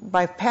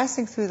 by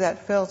passing through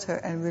that filter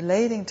and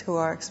relating to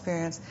our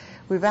experience,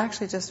 we've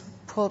actually just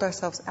pulled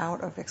ourselves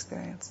out of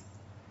experience.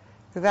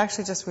 We've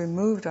actually just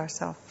removed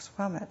ourselves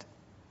from it.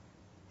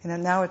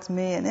 Now it's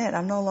me and it.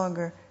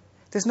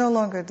 There's no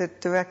longer the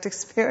direct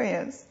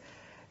experience.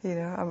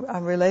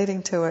 I'm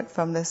relating to it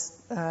from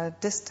this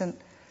distant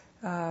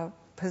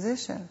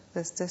position,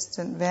 this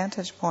distant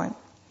vantage point.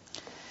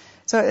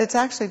 So it's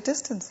actually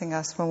distancing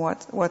us from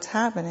what's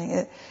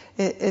happening.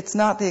 It's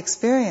not the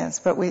experience,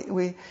 but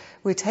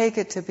we take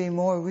it to be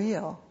more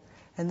real.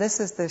 And this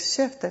is the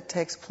shift that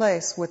takes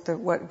place with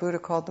what Buddha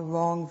called the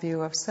wrong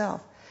view of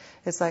self.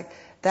 It's like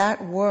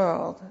that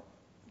world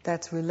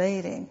that's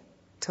relating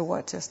to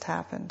what just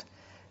happened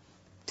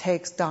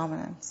takes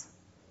dominance.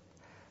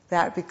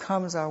 That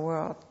becomes our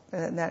world.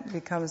 And that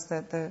becomes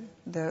the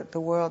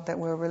world that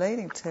we're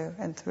relating to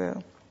and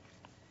through.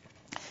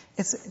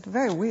 It's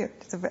very weird.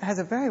 It has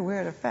a very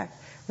weird effect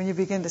when you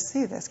begin to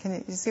see this.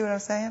 You see what I'm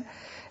saying?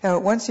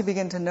 Once you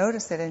begin to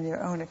notice it in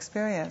your own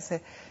experience,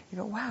 you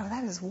go, wow,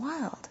 that is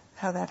wild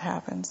how that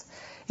happens.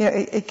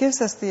 It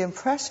gives us the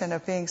impression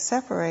of being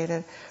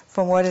separated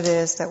from what it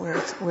is that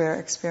we're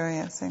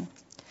experiencing.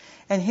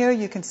 And here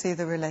you can see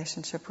the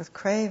relationship with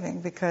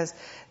craving, because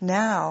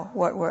now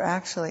what we're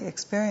actually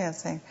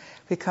experiencing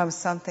becomes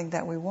something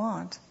that we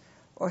want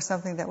or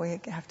something that we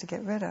have to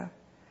get rid of.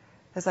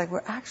 It's like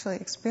we're actually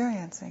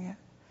experiencing it.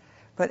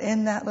 But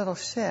in that little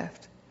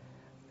shift,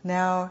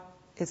 now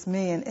it's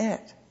me and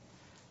it.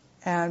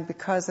 And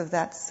because of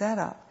that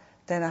setup,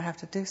 then I have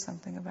to do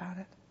something about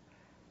it.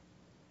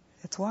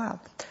 It's wild.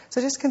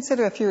 So just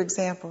consider a few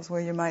examples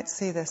where you might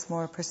see this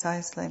more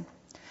precisely.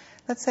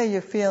 Let's say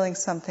you're feeling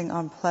something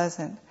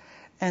unpleasant,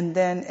 and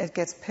then it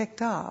gets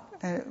picked up,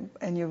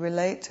 and you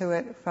relate to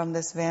it from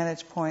this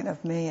vantage point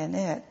of me and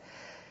it.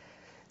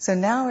 So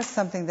now it's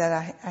something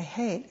that I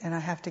hate and I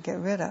have to get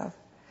rid of.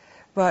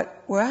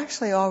 But we're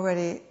actually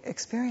already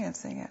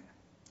experiencing it.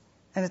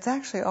 And it's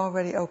actually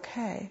already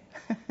okay.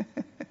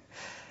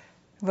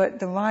 But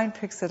the mind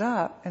picks it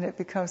up and it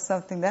becomes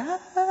something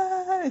that,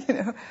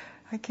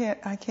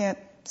 I can't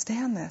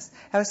stand this.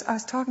 I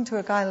was talking to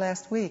a guy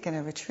last week in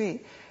a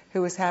retreat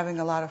who was having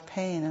a lot of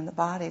pain in the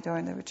body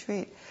during the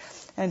retreat.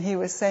 And he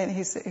was saying,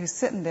 he was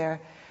sitting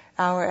there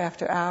hour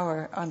after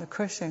hour on the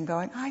cushion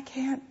going, I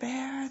can't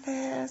bear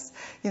this.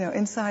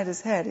 Inside his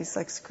head, he's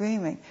like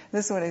screaming.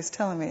 This is what he's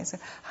telling me. He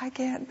said, I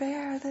can't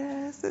bear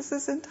this. This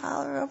is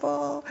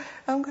intolerable.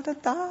 I'm going to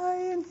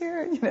die in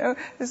here.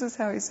 This is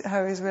how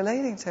he's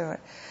relating to it.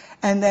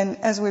 And then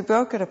as we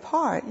broke it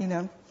apart,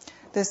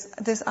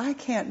 this I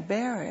can't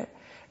bear it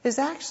is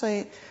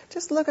actually,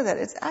 just look at that.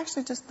 It's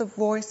actually just the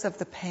voice of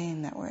the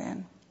pain that we're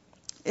in.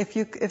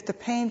 If the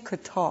pain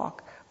could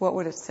talk, what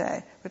would it say?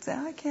 It would say,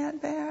 I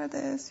can't bear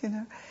this,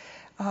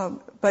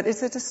 But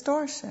it's a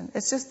distortion.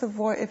 It's just the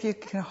voice, if you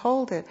can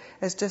hold it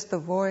as just the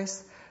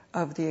voice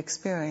of the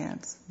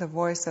experience, the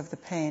voice of the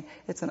pain,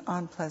 it's an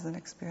unpleasant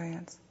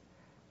experience,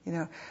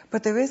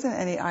 But there isn't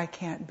any I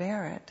can't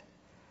bear it.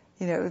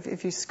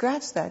 If you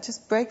scratch that,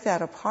 just break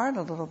that apart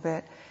a little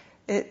bit,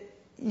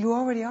 you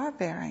already are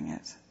bearing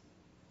it.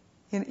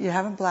 You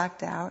haven't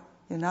blacked out.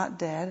 You're not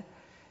dead.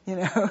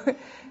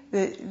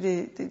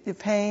 The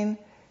pain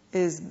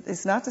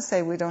is not to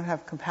say we don't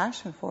have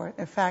compassion for it.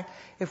 In fact,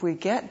 if we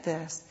get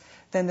this,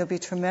 then there'll be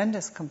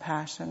tremendous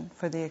compassion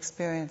for the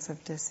experience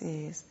of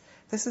dis-ease.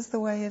 This is the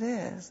way it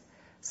is.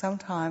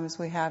 Sometimes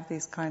we have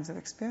these kinds of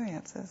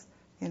experiences,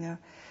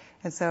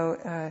 And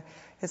so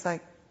it's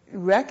like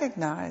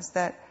recognize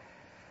that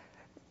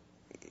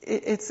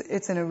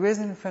it's an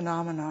arisen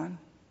phenomenon,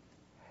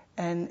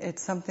 and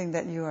it's something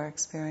that you are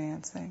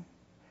experiencing.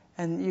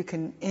 And you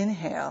can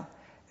inhale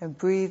and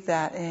breathe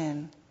that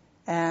in,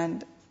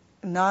 and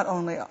not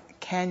only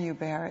can you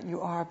bear it,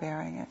 you are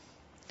bearing it.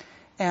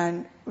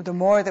 And the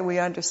more that we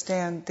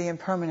understand the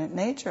impermanent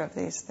nature of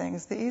these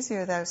things, the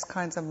easier those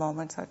kinds of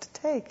moments are to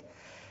take.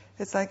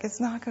 It's like it's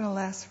not going to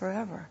last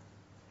forever.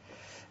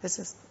 It's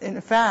just,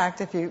 in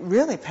fact, if you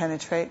really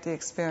penetrate the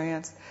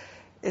experience,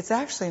 it's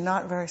actually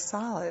not very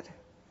solid.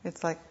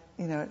 It's like,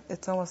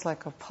 it's almost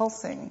like a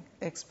pulsing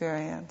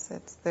experience.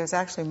 There's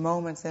actually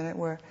moments in it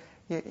where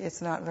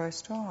it's not very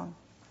strong.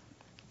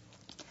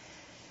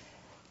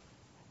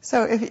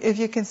 So if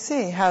you can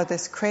see how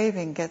this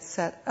craving gets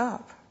set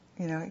up,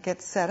 it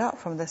gets set up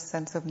from this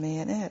sense of me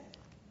and it.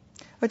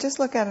 Or just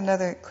look at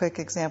another quick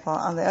example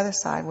on the other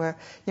side where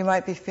you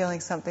might be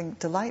feeling something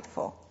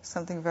delightful,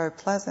 something very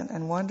pleasant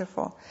and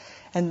wonderful,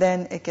 and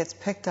then it gets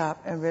picked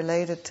up and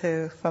related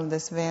to from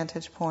this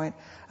vantage point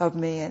of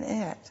me and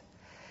it.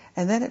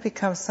 And then it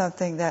becomes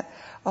something that,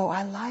 oh,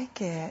 I like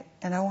it,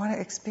 and I want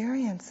to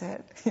experience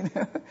it,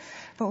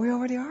 But we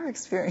already are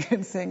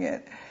experiencing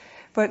it.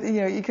 But,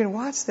 you can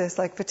watch this,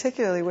 like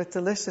particularly with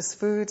delicious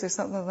foods or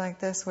something like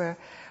this, where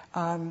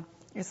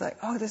it's like,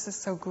 oh, this is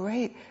so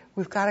great.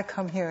 We've got to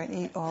come here and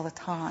eat all the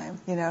time,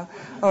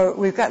 Or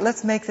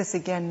let's make this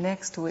again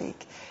next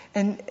week.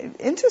 And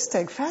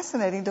interesting,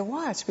 fascinating to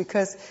watch,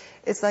 because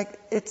it's like,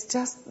 it's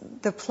just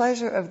the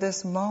pleasure of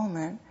this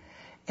moment,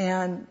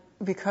 and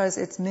because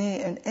it's me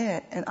and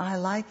it, and I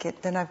like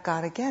it, then I've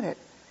got to get it.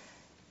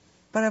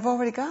 But I've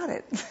already got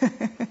it.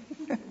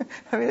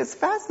 I mean, it's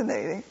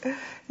fascinating.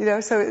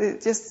 So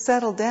it just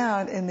settled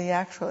down in the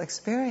actual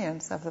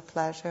experience of the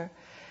pleasure.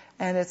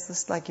 And it's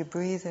just like you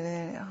breathe it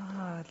in.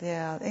 Oh,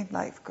 yeah, ain't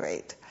life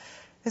great?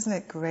 Isn't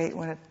it great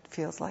when it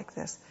feels like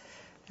this?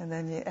 And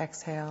then you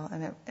exhale,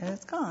 and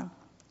it's gone.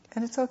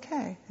 And it's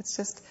okay. It's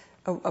just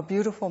a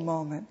beautiful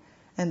moment.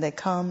 And they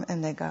come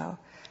and they go.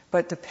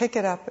 But to pick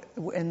it up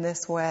in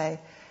this way,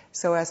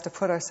 so as to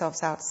put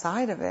ourselves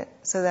outside of it,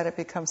 so that it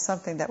becomes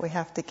something that we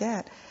have to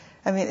get,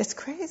 I mean, it's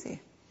crazy.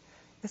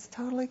 It's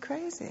totally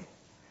crazy.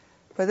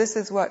 But this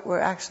is what we're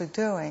actually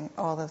doing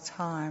all the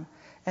time.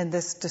 And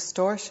this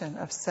distortion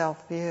of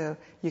self-view,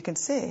 you can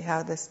see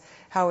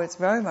how it's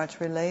very much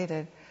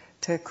related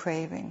to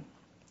craving,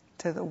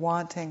 to the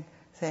wanting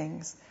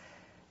things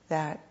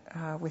that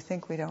we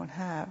think we don't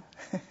have.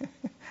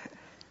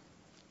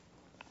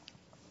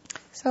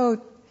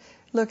 So,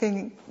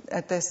 looking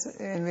at this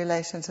in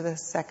relation to the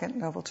second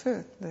noble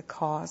truth, the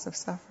cause of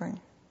suffering.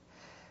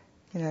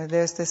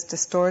 There's this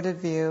distorted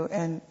view,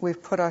 and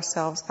we've put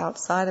ourselves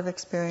outside of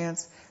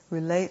experience,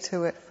 relate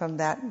to it from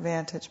that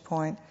vantage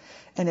point,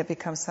 and it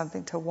becomes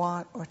something to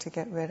want or to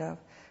get rid of.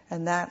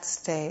 And that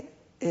state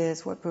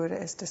is what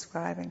Buddha is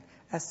describing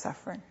as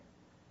suffering.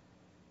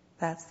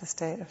 That's the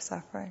state of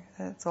suffering.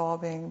 It's all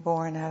being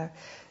born out of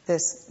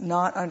this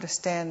not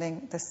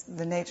understanding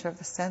the nature of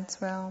the sense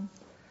realm,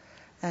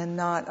 and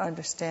not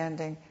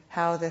understanding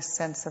how this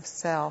sense of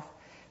self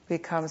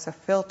becomes a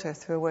filter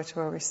through which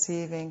we're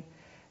receiving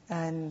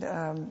and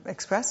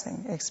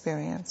expressing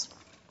experience.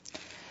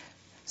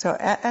 So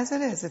as it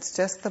is, it's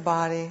just the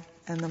body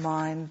and the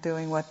mind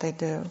doing what they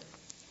do.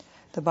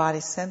 The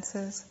body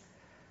senses.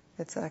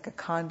 It's like a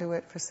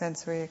conduit for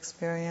sensory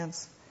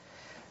experience.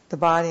 The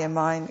body and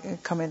mind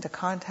come into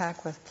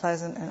contact with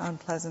pleasant and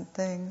unpleasant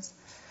things.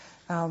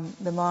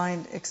 The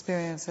mind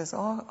experiences a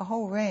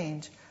whole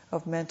range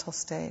of mental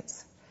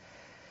states.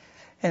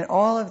 And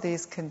all of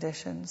these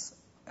conditions,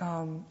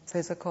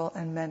 physical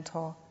and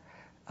mental,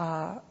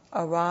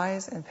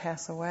 arise and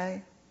pass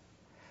away.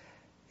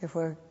 If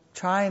we're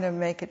trying to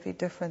make it be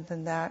different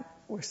than that,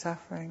 we're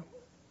suffering.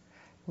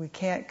 We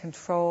can't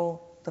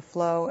control the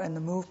flow and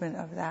the movement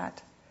of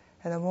that.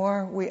 And the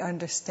more we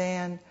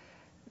understand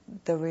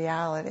the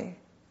reality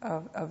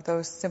of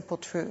those simple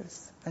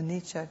truths,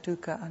 anicca,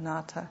 dukkha,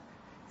 anatta,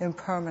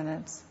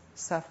 impermanence,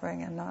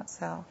 suffering and not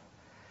self,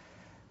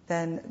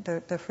 then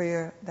the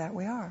freer that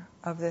we are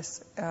of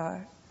this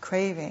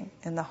craving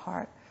in the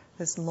heart,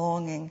 this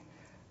longing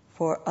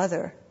for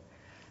other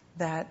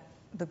that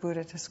the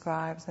Buddha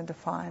describes and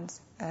defines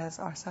as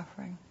our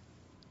suffering.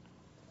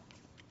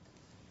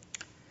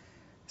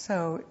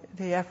 So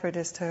the effort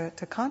is to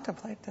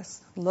contemplate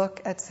this.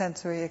 Look at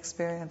sensory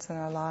experience in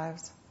our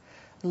lives.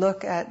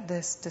 Look at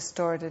this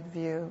distorted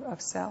view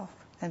of self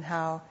and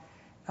how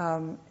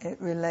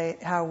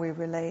we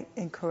relate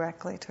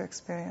incorrectly to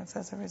experience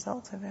as a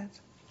result of it.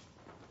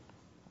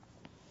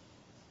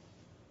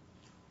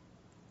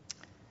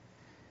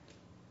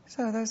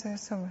 So those are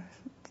some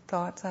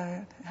thoughts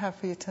I have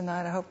for you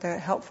tonight. I hope they're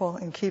helpful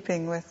in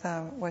keeping with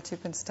what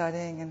you've been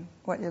studying and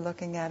what you're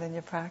looking at in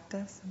your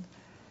practice. And,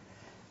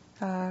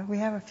 we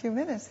have a few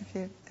minutes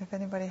if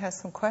anybody has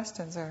some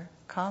questions or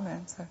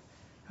comments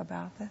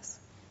about this.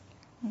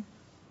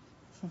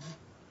 Mm-hmm.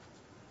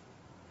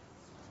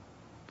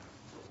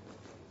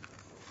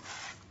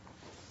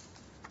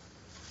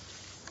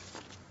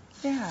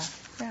 Yeah.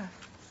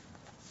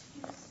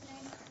 You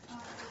think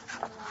if I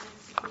wanted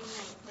to be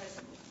more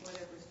present with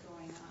whatever's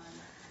going on,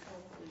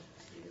 hopefully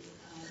to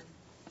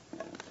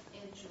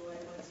enjoy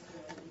what's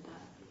good and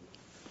not be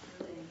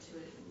relating to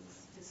it in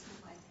this distant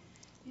way,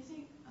 do you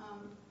think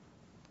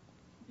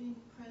being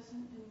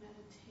present in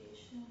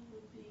meditation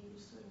would be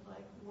sort of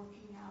like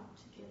working out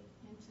to get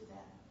into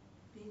that,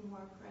 being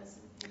more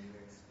present in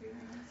your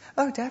experience?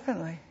 Oh,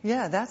 definitely.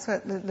 Yeah, that's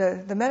what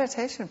the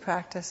meditation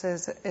practice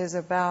is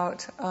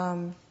about.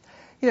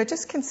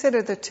 Just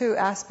consider the two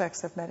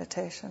aspects of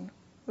meditation,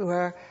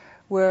 where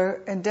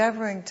we're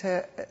endeavoring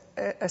to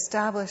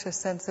establish a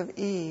sense of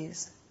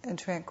ease and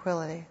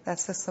tranquility.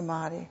 That's the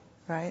samadhi,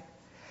 right?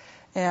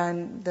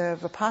 And the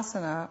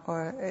vipassana,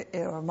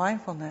 or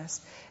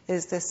mindfulness,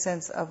 is this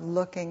sense of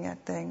looking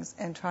at things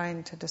and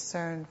trying to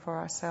discern for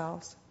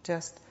ourselves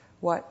just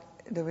what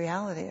the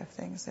reality of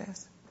things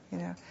is,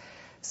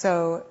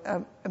 So,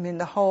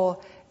 the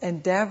whole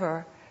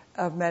endeavor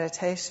of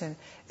meditation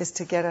is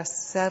to get us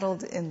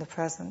settled in the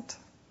present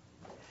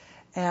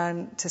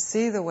and to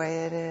see the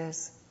way it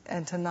is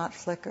and to not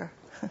flicker.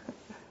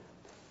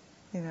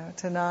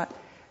 To not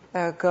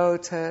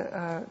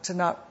to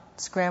not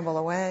scramble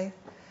away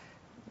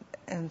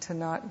and to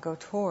not go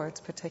towards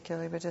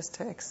particularly, but just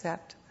to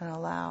accept and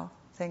allow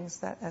things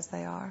that as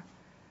they are.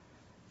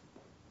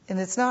 And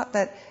it's not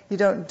that you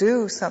don't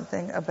do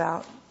something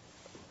about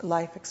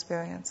life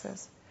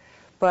experiences,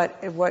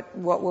 but what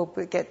will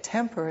get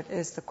tempered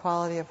is the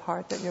quality of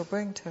heart that you'll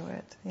bring to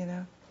it,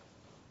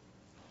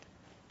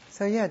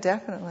 So yeah,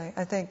 definitely.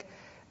 I think,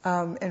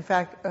 in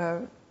fact,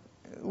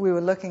 we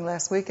were looking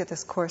last week at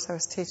this course I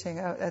was teaching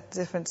at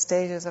different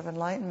stages of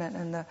enlightenment,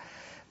 and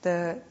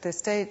the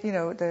state,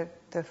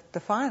 the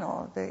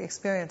final, the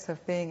experience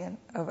of being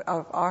of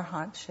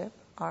arhantship,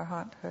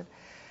 arhanthood,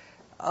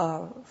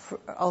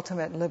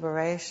 ultimate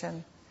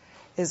liberation,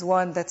 is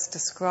one that's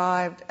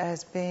described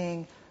as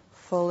being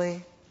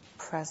fully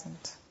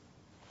present.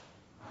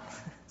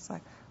 It's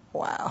like,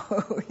 wow,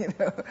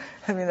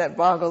 that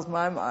boggles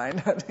my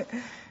mind.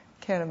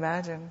 Can't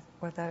imagine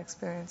what that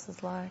experience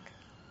is like.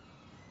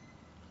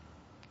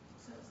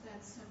 So it's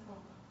that simple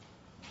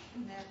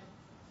and that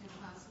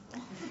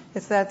impossible.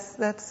 It's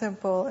that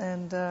simple,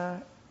 and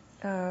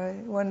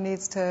one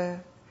needs to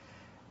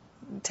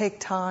take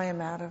time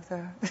out of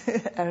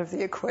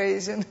the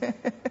equation.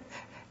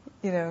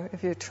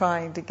 If you're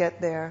trying to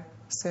get there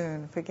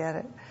soon,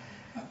 forget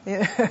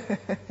it.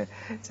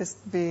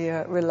 Just be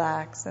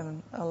relaxed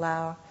and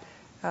allow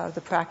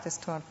the practice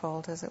to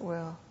unfold as it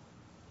will.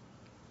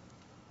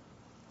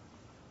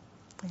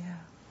 Yeah.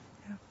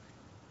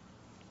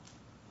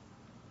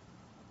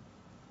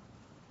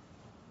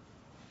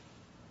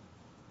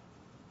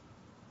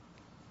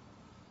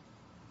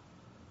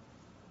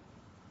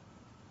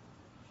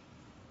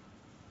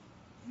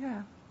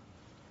 Yeah.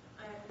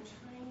 I'm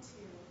trying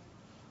to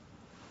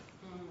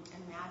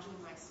imagine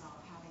myself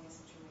having a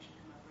situation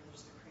come up where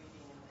there's the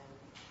craving, and then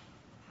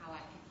how I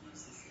could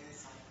use this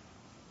insight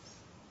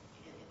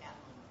at that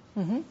moment.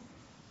 Mm-hmm.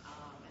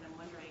 And I'm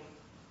wondering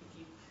if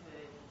you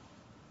could,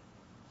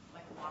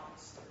 walk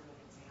us through an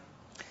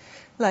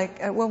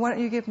example. Why don't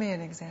you give me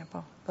an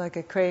example? Like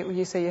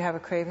you say you have a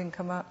craving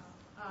come up?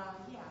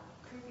 Yeah,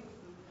 craving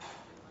food, that's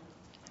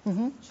a good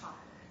one.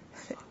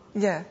 Chocolate.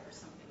 Yeah. Or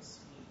something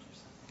sweet or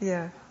something.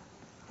 Yeah.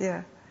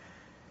 Yeah.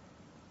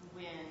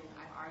 When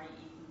I've already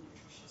eaten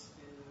nutritious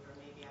food, or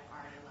maybe I've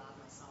already allowed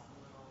myself a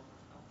little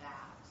of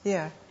that.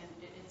 Yeah. And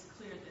it's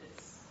clear that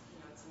it's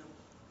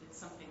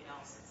something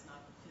else. It's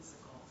not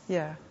physical.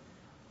 Yeah.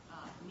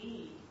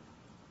 Need.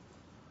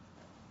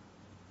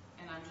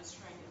 And I'm just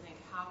trying to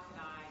think, how could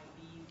I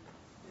be?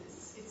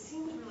 It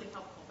seems really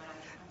helpful, but I'm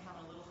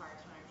having a little hard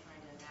time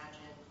trying to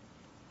imagine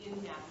in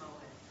that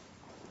moment.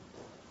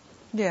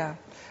 Yeah.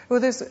 Well,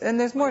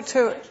 there's more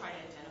to it. I try to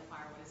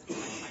identify what is it I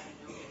try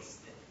to notice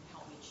that can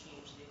help me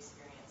change the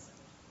experience of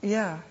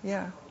Yeah. going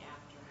after.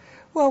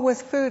 Well,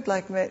 with food,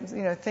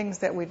 things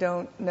that we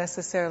don't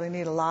necessarily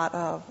need a lot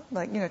of,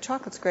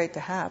 chocolate's great to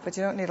have, but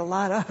you don't need a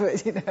lot of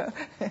it,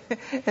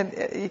 and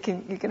you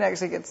can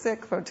actually get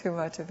sick from too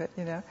much of it,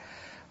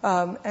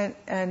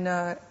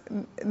 and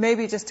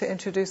maybe just to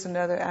introduce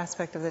another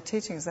aspect of the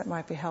teachings that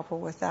might be helpful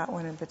with that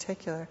one in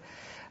particular,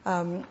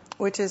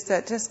 which is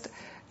that just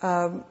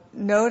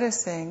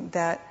noticing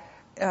that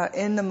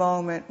in the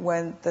moment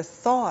when the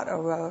thought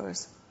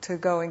arose to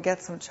go and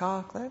get some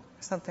chocolate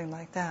or something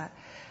like that,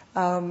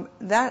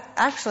 that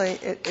actually,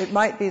 it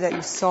might be that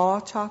you saw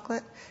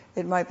chocolate.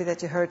 It might be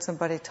that you heard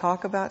somebody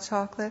talk about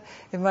chocolate.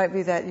 It might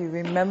be that you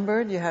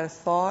remembered, you had a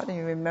thought and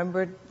you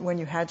remembered when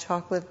you had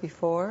chocolate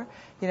before.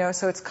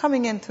 So it's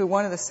coming in through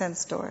one of the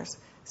sense doors.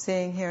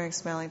 Seeing, hearing,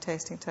 smelling,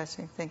 tasting,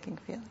 touching, thinking,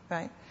 feeling,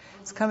 right?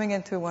 It's coming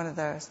in through one of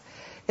those.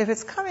 If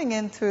it's coming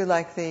in through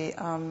the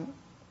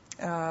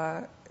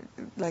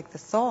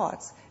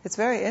thoughts, it's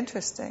very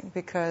interesting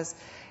because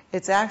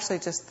it's actually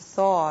just the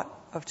thought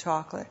of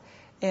chocolate.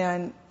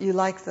 And you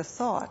like the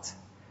thought.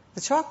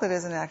 The chocolate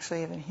isn't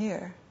actually even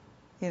here.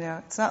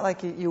 It's not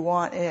like you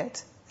want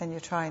it and you're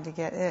trying to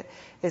get it.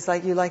 It's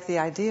like you like the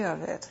idea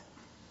of it.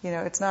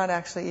 It's not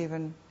actually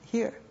even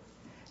here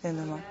in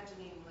the mind.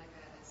 Imagining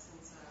a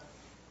sense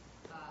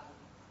of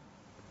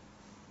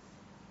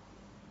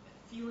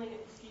feeling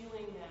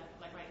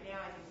that, right now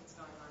I think what's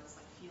going on is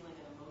feeling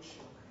an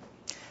emotion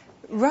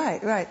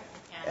craving. Right.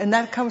 And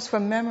that comes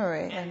from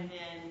memory. And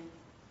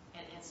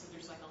so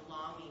there's a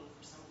longing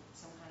for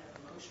some kind of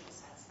emotional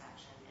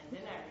satisfaction. And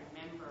then I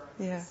remember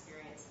the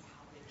experience of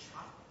how good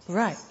chocolate tastes.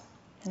 Right.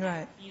 And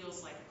Right. It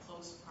feels like a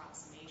close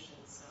approximation.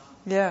 So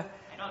yeah.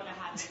 I don't know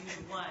how to do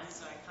one,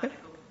 so I kind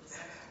of go with the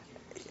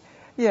substitute.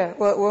 Yeah,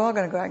 well, we're all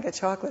going to go out and get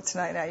chocolate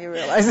tonight now, you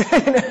realize.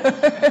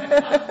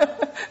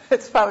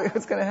 That's probably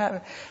what's going to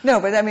happen. No,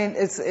 but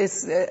it's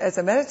as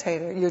a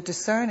meditator, you're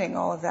discerning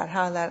all of that,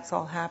 how that's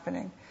all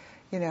happening.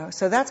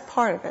 So that's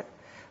part of it.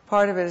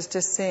 Part of it is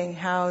just seeing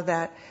how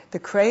that the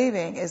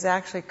craving is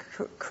actually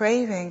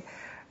craving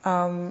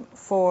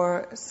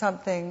for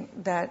something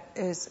that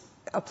is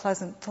a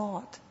pleasant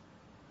thought.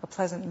 a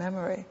pleasant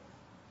memory,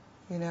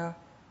 in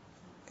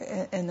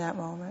that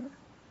moment.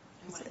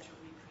 And wanting to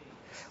recreate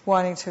it.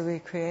 Wanting to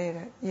recreate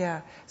it,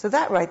 yeah. So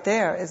that right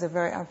there is a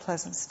very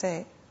unpleasant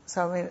state.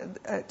 So I mean,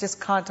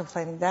 just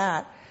contemplating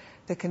that,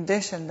 the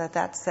condition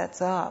that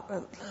sets up,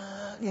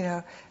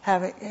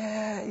 having,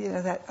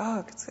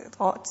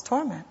 it's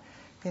torment,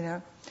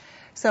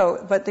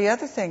 So, but the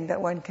other thing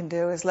that one can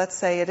do is, let's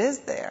say it is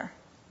there,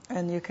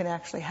 and you can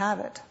actually have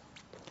it.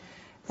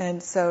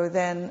 And so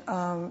then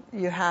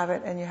you have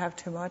it and you have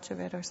too much of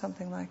it or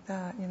something like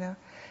that,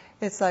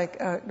 It's like,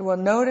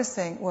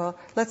 noticing,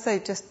 let's say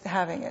just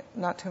having it,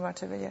 not too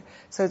much of it yet.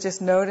 So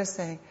just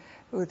noticing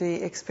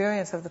the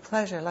experience of the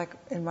pleasure, like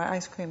in my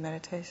ice cream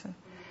meditation,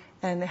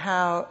 and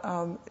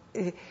how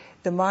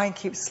the mind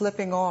keeps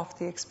slipping off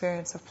the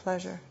experience of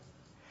pleasure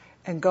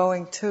and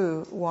going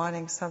to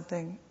wanting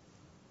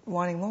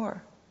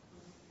more.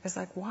 It's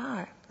like,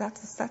 why?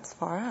 That's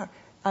far out.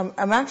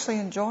 I'm actually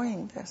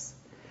enjoying this.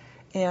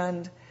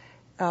 And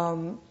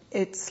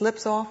it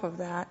slips off of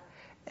that,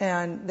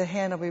 and the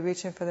hand will be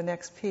reaching for the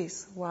next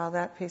piece while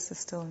that piece is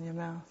still in your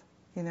mouth,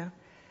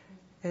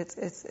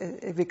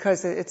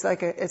 because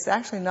it's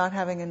actually not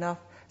having enough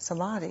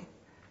samadhi.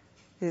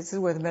 This is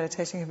where the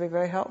meditation can be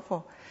very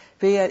helpful.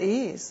 Be at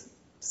ease.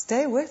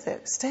 Stay with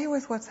it. Stay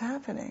with what's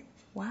happening.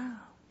 Wow.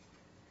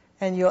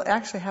 And you'll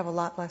actually have a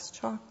lot less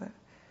chocolate.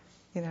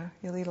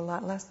 You'll eat a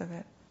lot less of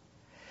it.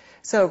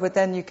 So, but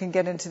then you can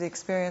get into the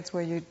experience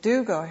where you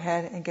do go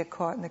ahead and get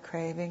caught in the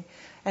craving,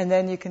 and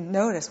then you can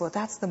notice,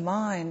 that's the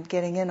mind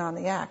getting in on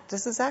the act.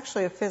 This is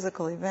actually a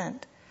physical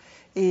event.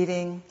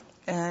 Eating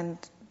and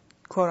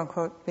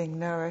quote-unquote being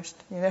nourished,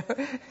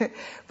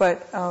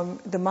 But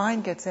the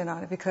mind gets in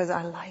on it because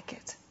I like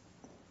it,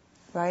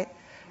 right?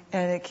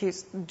 And it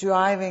keeps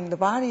driving. The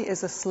body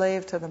is a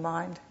slave to the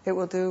mind. It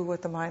will do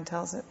what the mind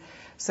tells it.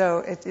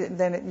 So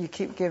you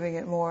keep giving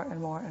it more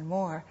and more and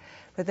more.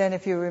 But then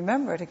if you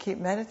remember to keep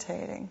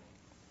meditating,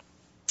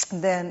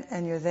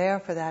 and you're there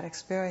for that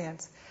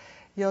experience,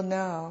 you'll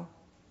know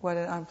what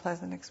an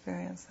unpleasant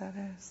experience that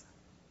is.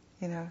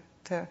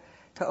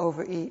 To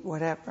overeat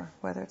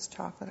whether it's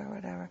chocolate or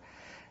whatever.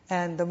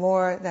 And the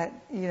more that,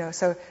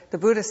 so the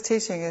Buddhist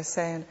teaching is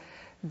saying,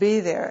 be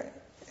there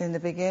in the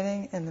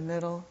beginning, in the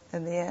middle,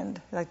 and the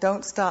end. Like,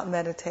 don't stop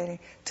meditating.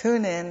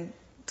 Tune in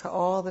to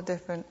all the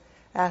different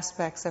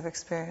aspects of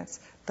experience.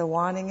 The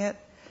wanting it,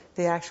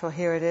 the actual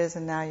here it is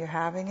and now you're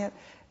having it,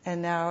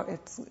 and now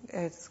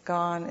it's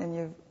gone and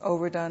you've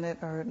overdone it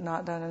or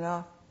not done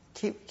enough.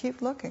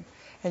 Keep looking,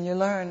 and you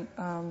learn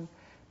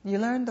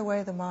the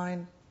way the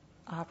mind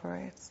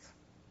operates.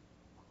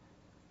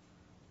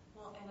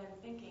 Well, and I'm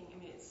thinking,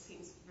 it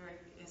seems very,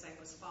 as I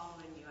was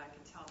following you, I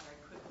could tell very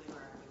quickly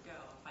where I would go.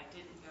 If I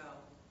didn't go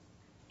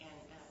and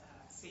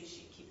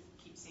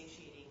keep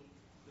satiating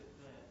with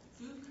the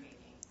food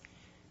craving,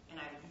 and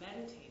I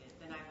meditated,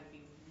 then I would be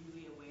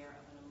really aware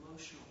of an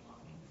emotional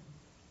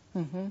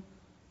longing. Mm-hmm.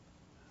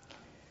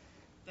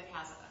 That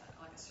has a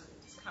certain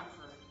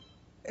discomfort.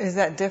 Is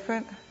that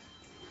different?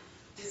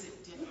 Is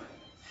it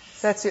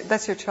different?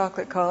 That's your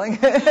chocolate calling. Is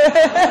it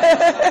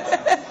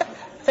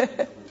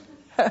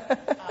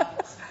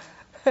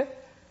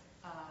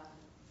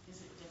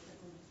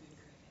different than the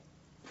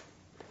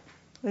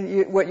food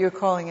craving? What you're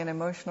calling an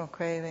emotional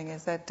craving,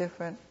 is that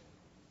different?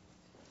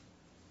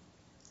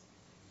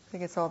 I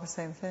think it's all the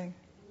same thing.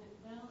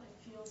 Well,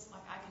 it feels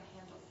like I can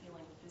handle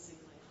feeling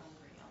physically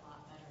hungry a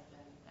lot better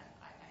than that.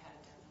 I had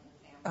a death in the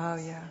family.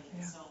 Oh, yeah.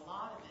 So a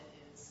lot of it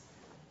is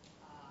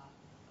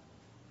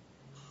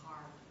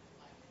hard,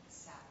 like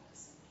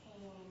sadness and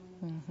pain,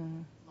 Mm-hmm.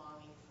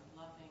 longing for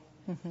loving,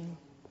 Mm-hmm.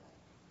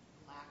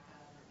 lack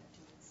of or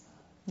emptiness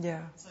of.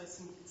 Yeah. So it's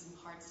some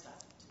hard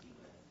stuff to be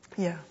with.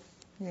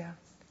 Yeah.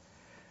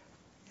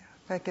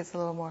 That gets a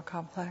little more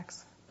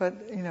complex, but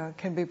it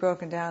can be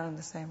broken down in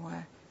the same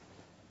way.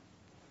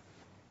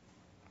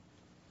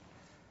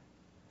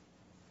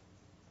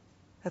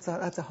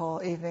 That's a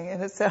whole evening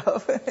in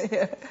itself.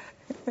 Yeah.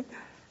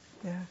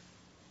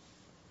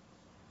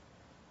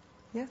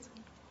 Yes.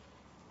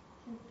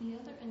 The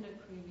other end of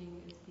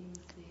craving is being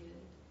sated,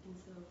 and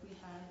so if we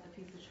had a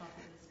piece of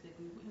chocolate this big,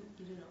 we wouldn't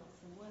eat it all.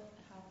 So what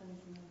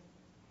happens in the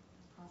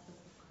process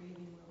of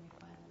craving where we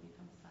finally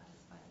become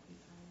satisfied if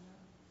we've had enough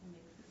and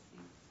makes it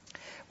cease?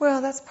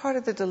 Well, that's part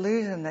of the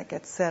delusion that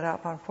gets set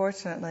up,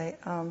 unfortunately,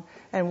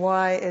 and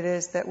why it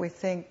is that we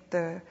think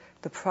the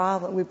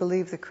problem, we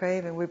believe the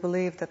craving, we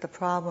believe that the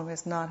problem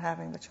is not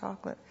having the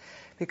chocolate,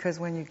 because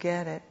when you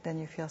get it, then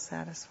you feel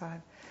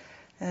satisfied.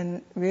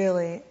 And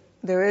really,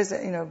 there is,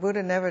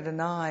 Buddha never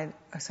denied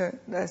a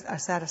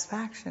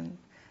satisfaction,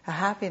 a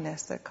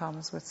happiness that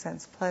comes with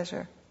sense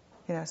pleasure.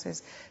 So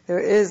there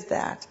is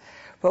that.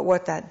 But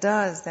what that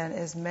does then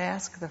is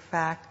mask the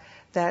fact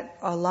that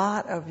a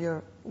lot of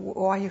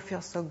why you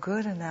feel so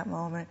good in that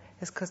moment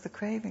is because the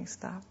craving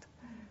stopped.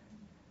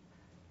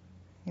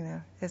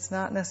 It's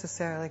not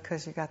necessarily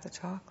because you got the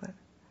chocolate.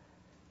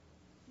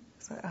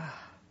 It's like,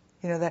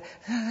 that,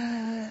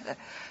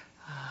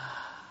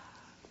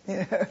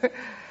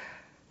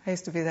 I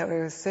used to be that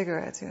way with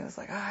cigarettes. It's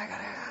like,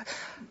 I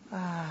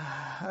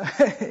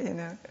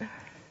gotta,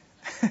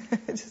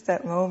 just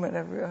that moment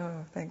of,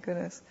 oh, thank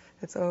goodness,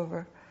 it's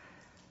over.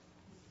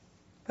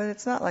 But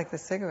it's not like the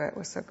cigarette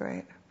was so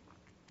great.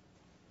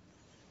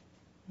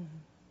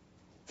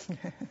 So you're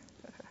saying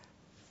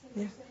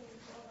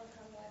to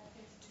overcome that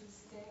is to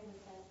stay with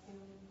that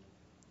feeling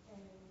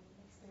and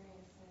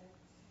experience it.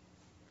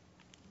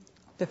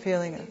 The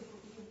feeling of... You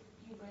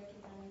break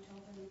it down, you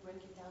told them you break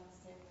it down the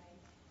same way.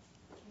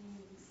 Can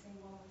you say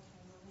one more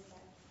time, what was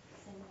that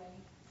same way?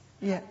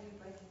 Yeah. How do you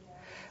break it down?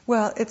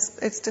 Well,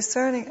 it's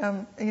discerning.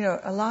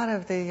 A lot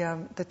of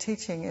the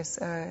teaching is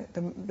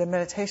the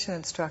meditation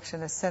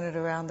instruction is centered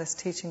around this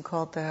teaching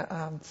called the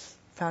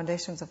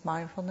Foundations of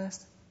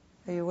Mindfulness.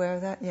 Are you aware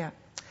of that? Yeah.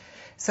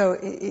 So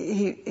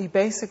he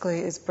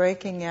basically is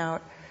breaking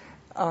out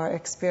our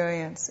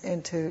experience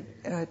into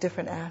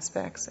different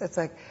aspects. It's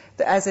like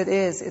as it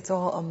is, it's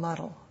all a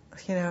muddle.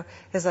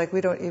 It's like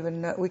we don't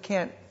even know, we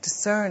can't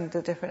discern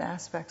the different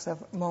aspects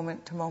of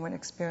moment to moment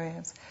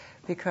experience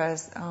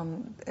because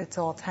it's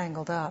all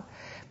tangled up.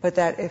 But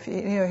that if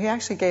he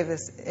actually gave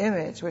this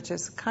image, which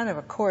is kind of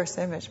a coarse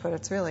image, but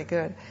it's really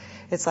good.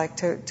 It's like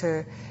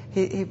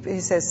he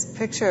says,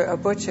 picture a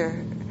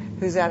butcher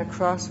who's at a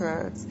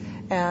crossroads,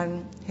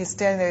 and he's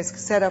standing there. He's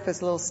set up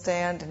his little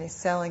stand, and he's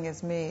selling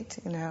his meat,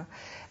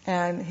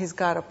 and he's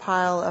got a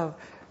pile of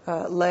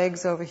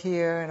legs over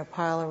here, and a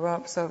pile of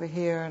rumps over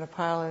here, and a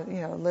pile of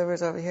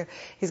livers over here.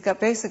 He's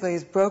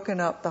broken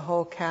up the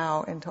whole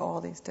cow into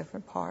all these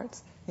different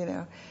parts,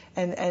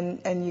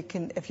 and you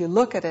can, if you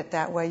look at it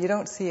that way, you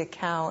don't see a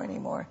cow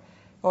anymore.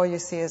 All you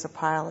see is a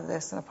pile of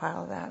this and a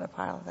pile of that and a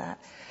pile of that.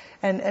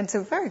 And it's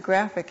a very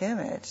graphic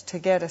image to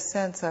get a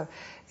sense of,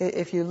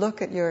 if you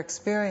look at your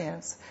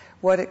experience,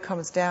 what it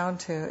comes down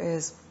to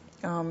is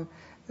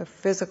the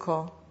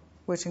physical,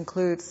 which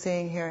includes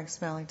seeing, hearing,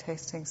 smelling,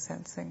 tasting,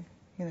 sensing,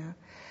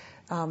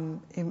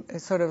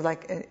 it's sort of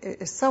like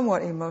a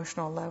somewhat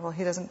emotional level.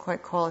 He doesn't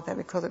quite call it that,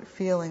 he calls it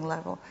feeling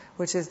level,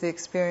 which is the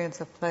experience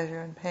of pleasure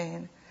and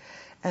pain.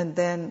 And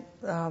then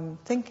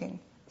thinking,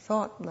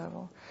 thought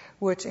level,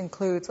 which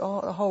includes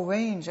a whole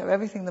range of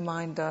everything the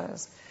mind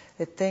does.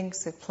 It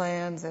thinks, it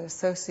plans, it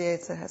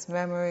associates, it has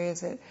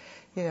memories, it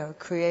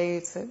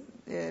creates, it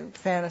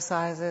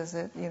fantasizes,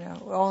 it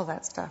all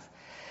that stuff.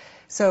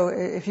 So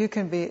if you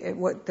can be,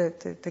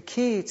 the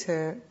key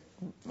to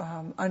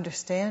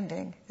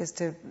understanding is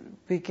to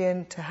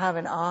begin to have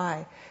an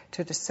eye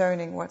to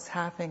discerning what's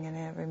happening in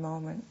every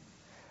moment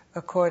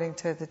according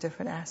to the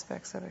different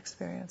aspects of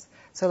experience.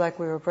 So like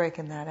we were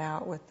breaking that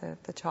out with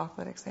the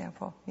chocolate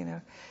example,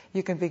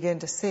 you can begin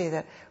to see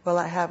that, well,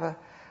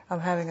 I'm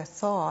having a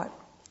thought,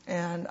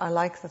 and I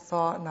like the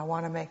thought, and I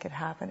want to make it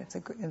happen.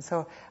 And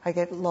so I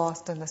get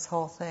lost in this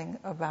whole thing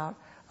about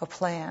a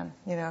plan,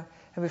 and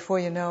before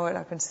you know it,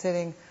 I've been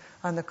sitting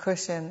on the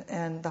cushion,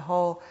 and the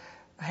whole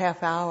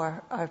half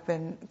hour I've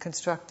been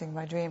constructing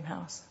my dream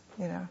house,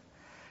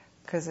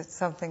 because it's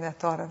something I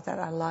thought of that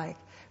I like.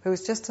 It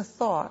was just a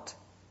thought.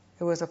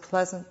 It was a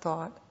pleasant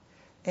thought,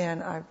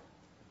 and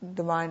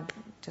the mind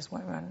just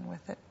went running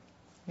with it,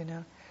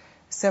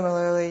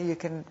 Similarly, you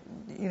can,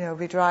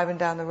 be driving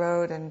down the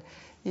road and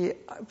you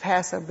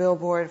pass a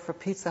billboard for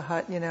Pizza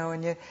Hut,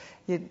 and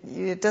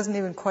it doesn't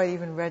even quite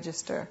even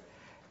register.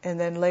 And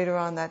then later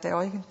on that day,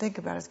 all you can think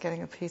about is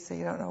getting a pizza.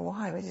 You don't know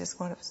why, but you just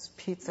want a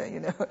pizza,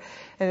 And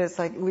it's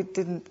like we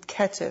didn't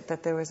catch it,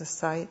 that there was a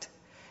sight.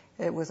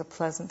 It was a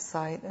pleasant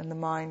sight, and the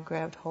mind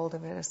grabbed hold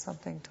of it as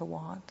something to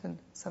want and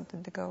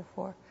something to go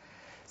for.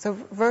 So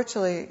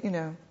virtually,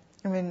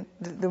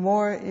 the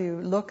more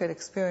you look at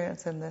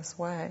experience in this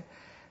way,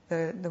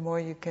 the more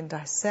you can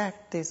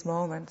dissect these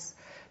moments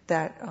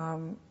that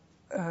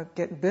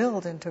get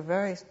built into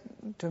very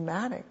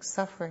dramatic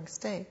suffering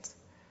states,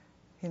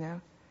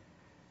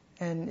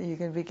 and you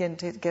can begin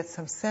to get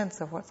some sense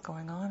of what's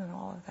going on in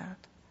all of that.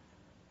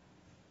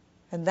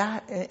 And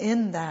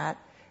in that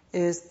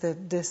is the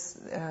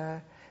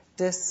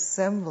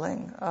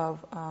dissembling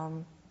of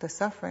the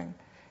suffering,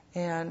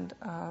 and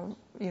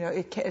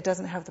it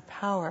doesn't have the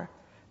power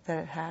that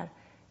it had.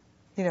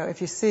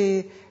 If you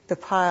see the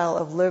pile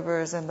of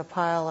livers and the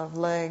pile of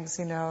legs,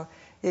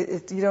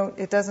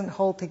 it doesn't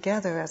hold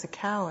together as a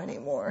cow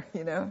anymore.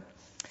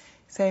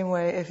 Same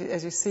way,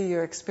 as you see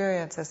your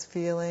experience as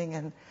feeling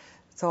and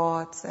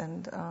thoughts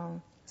and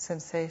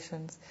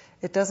sensations,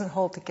 it doesn't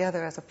hold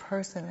together as a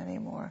person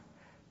anymore,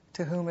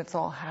 to whom it's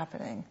all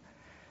happening.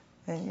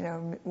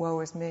 And woe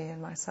is me in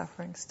my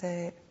suffering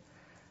state.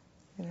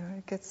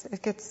 You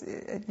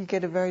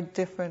get a very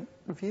different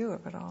view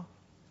of it all.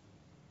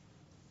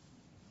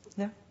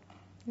 Yeah.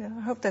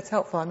 I hope that's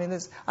helpful. I mean,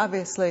 there's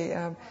obviously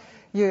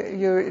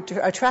you're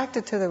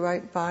attracted to the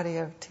right body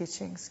of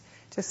teachings.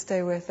 Just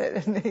stay with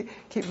it and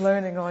keep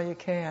learning all you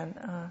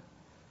can.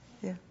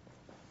 Yeah.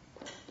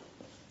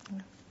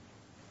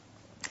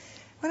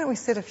 Why don't we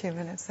sit a few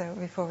minutes though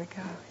before we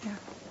go? Yeah.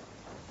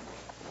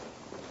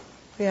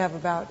 We have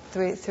about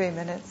 3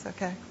 minutes.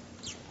 Okay.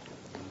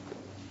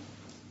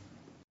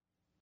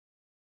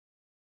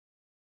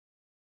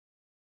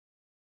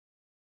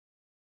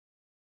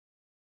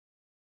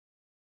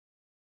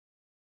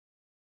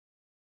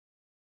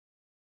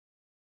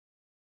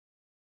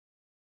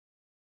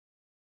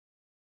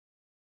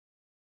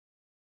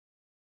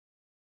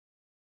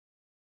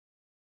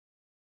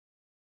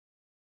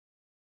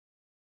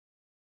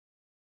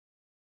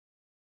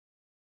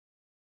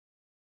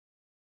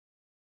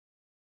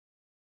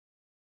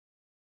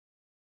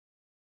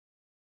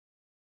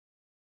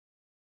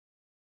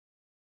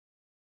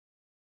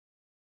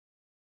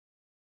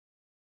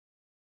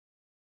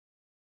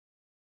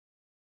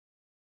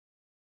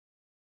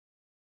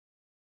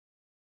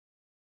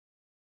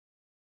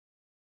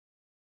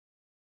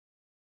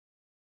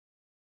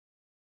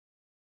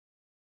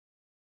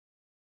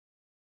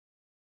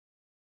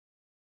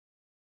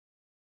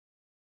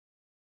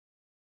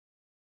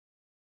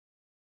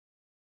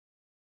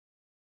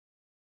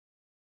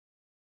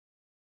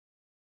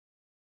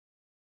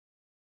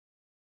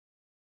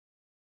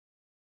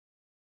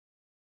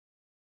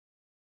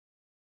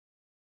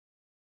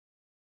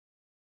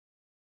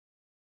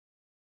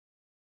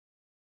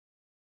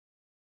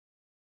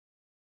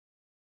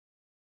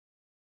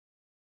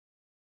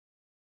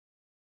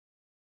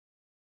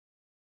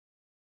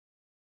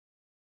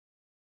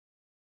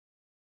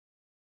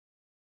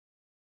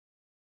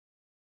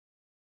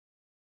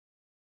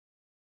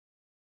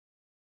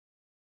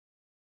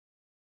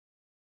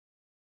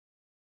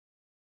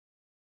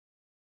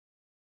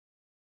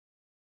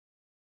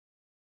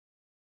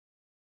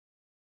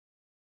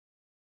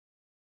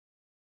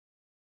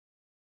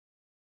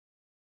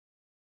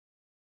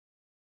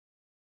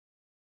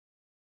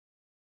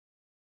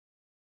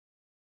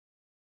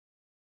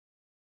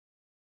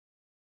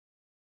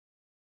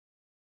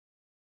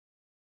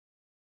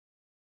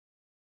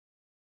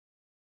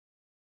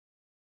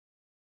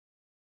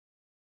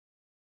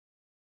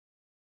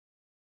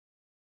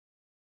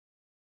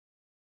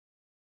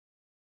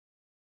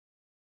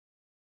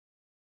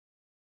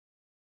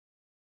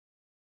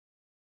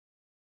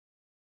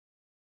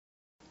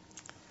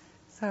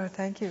 So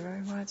thank you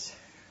very much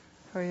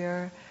for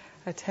your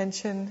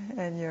attention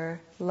and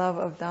your love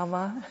of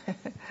Dhamma.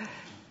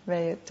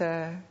 May it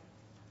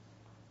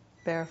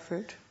bear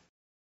fruit.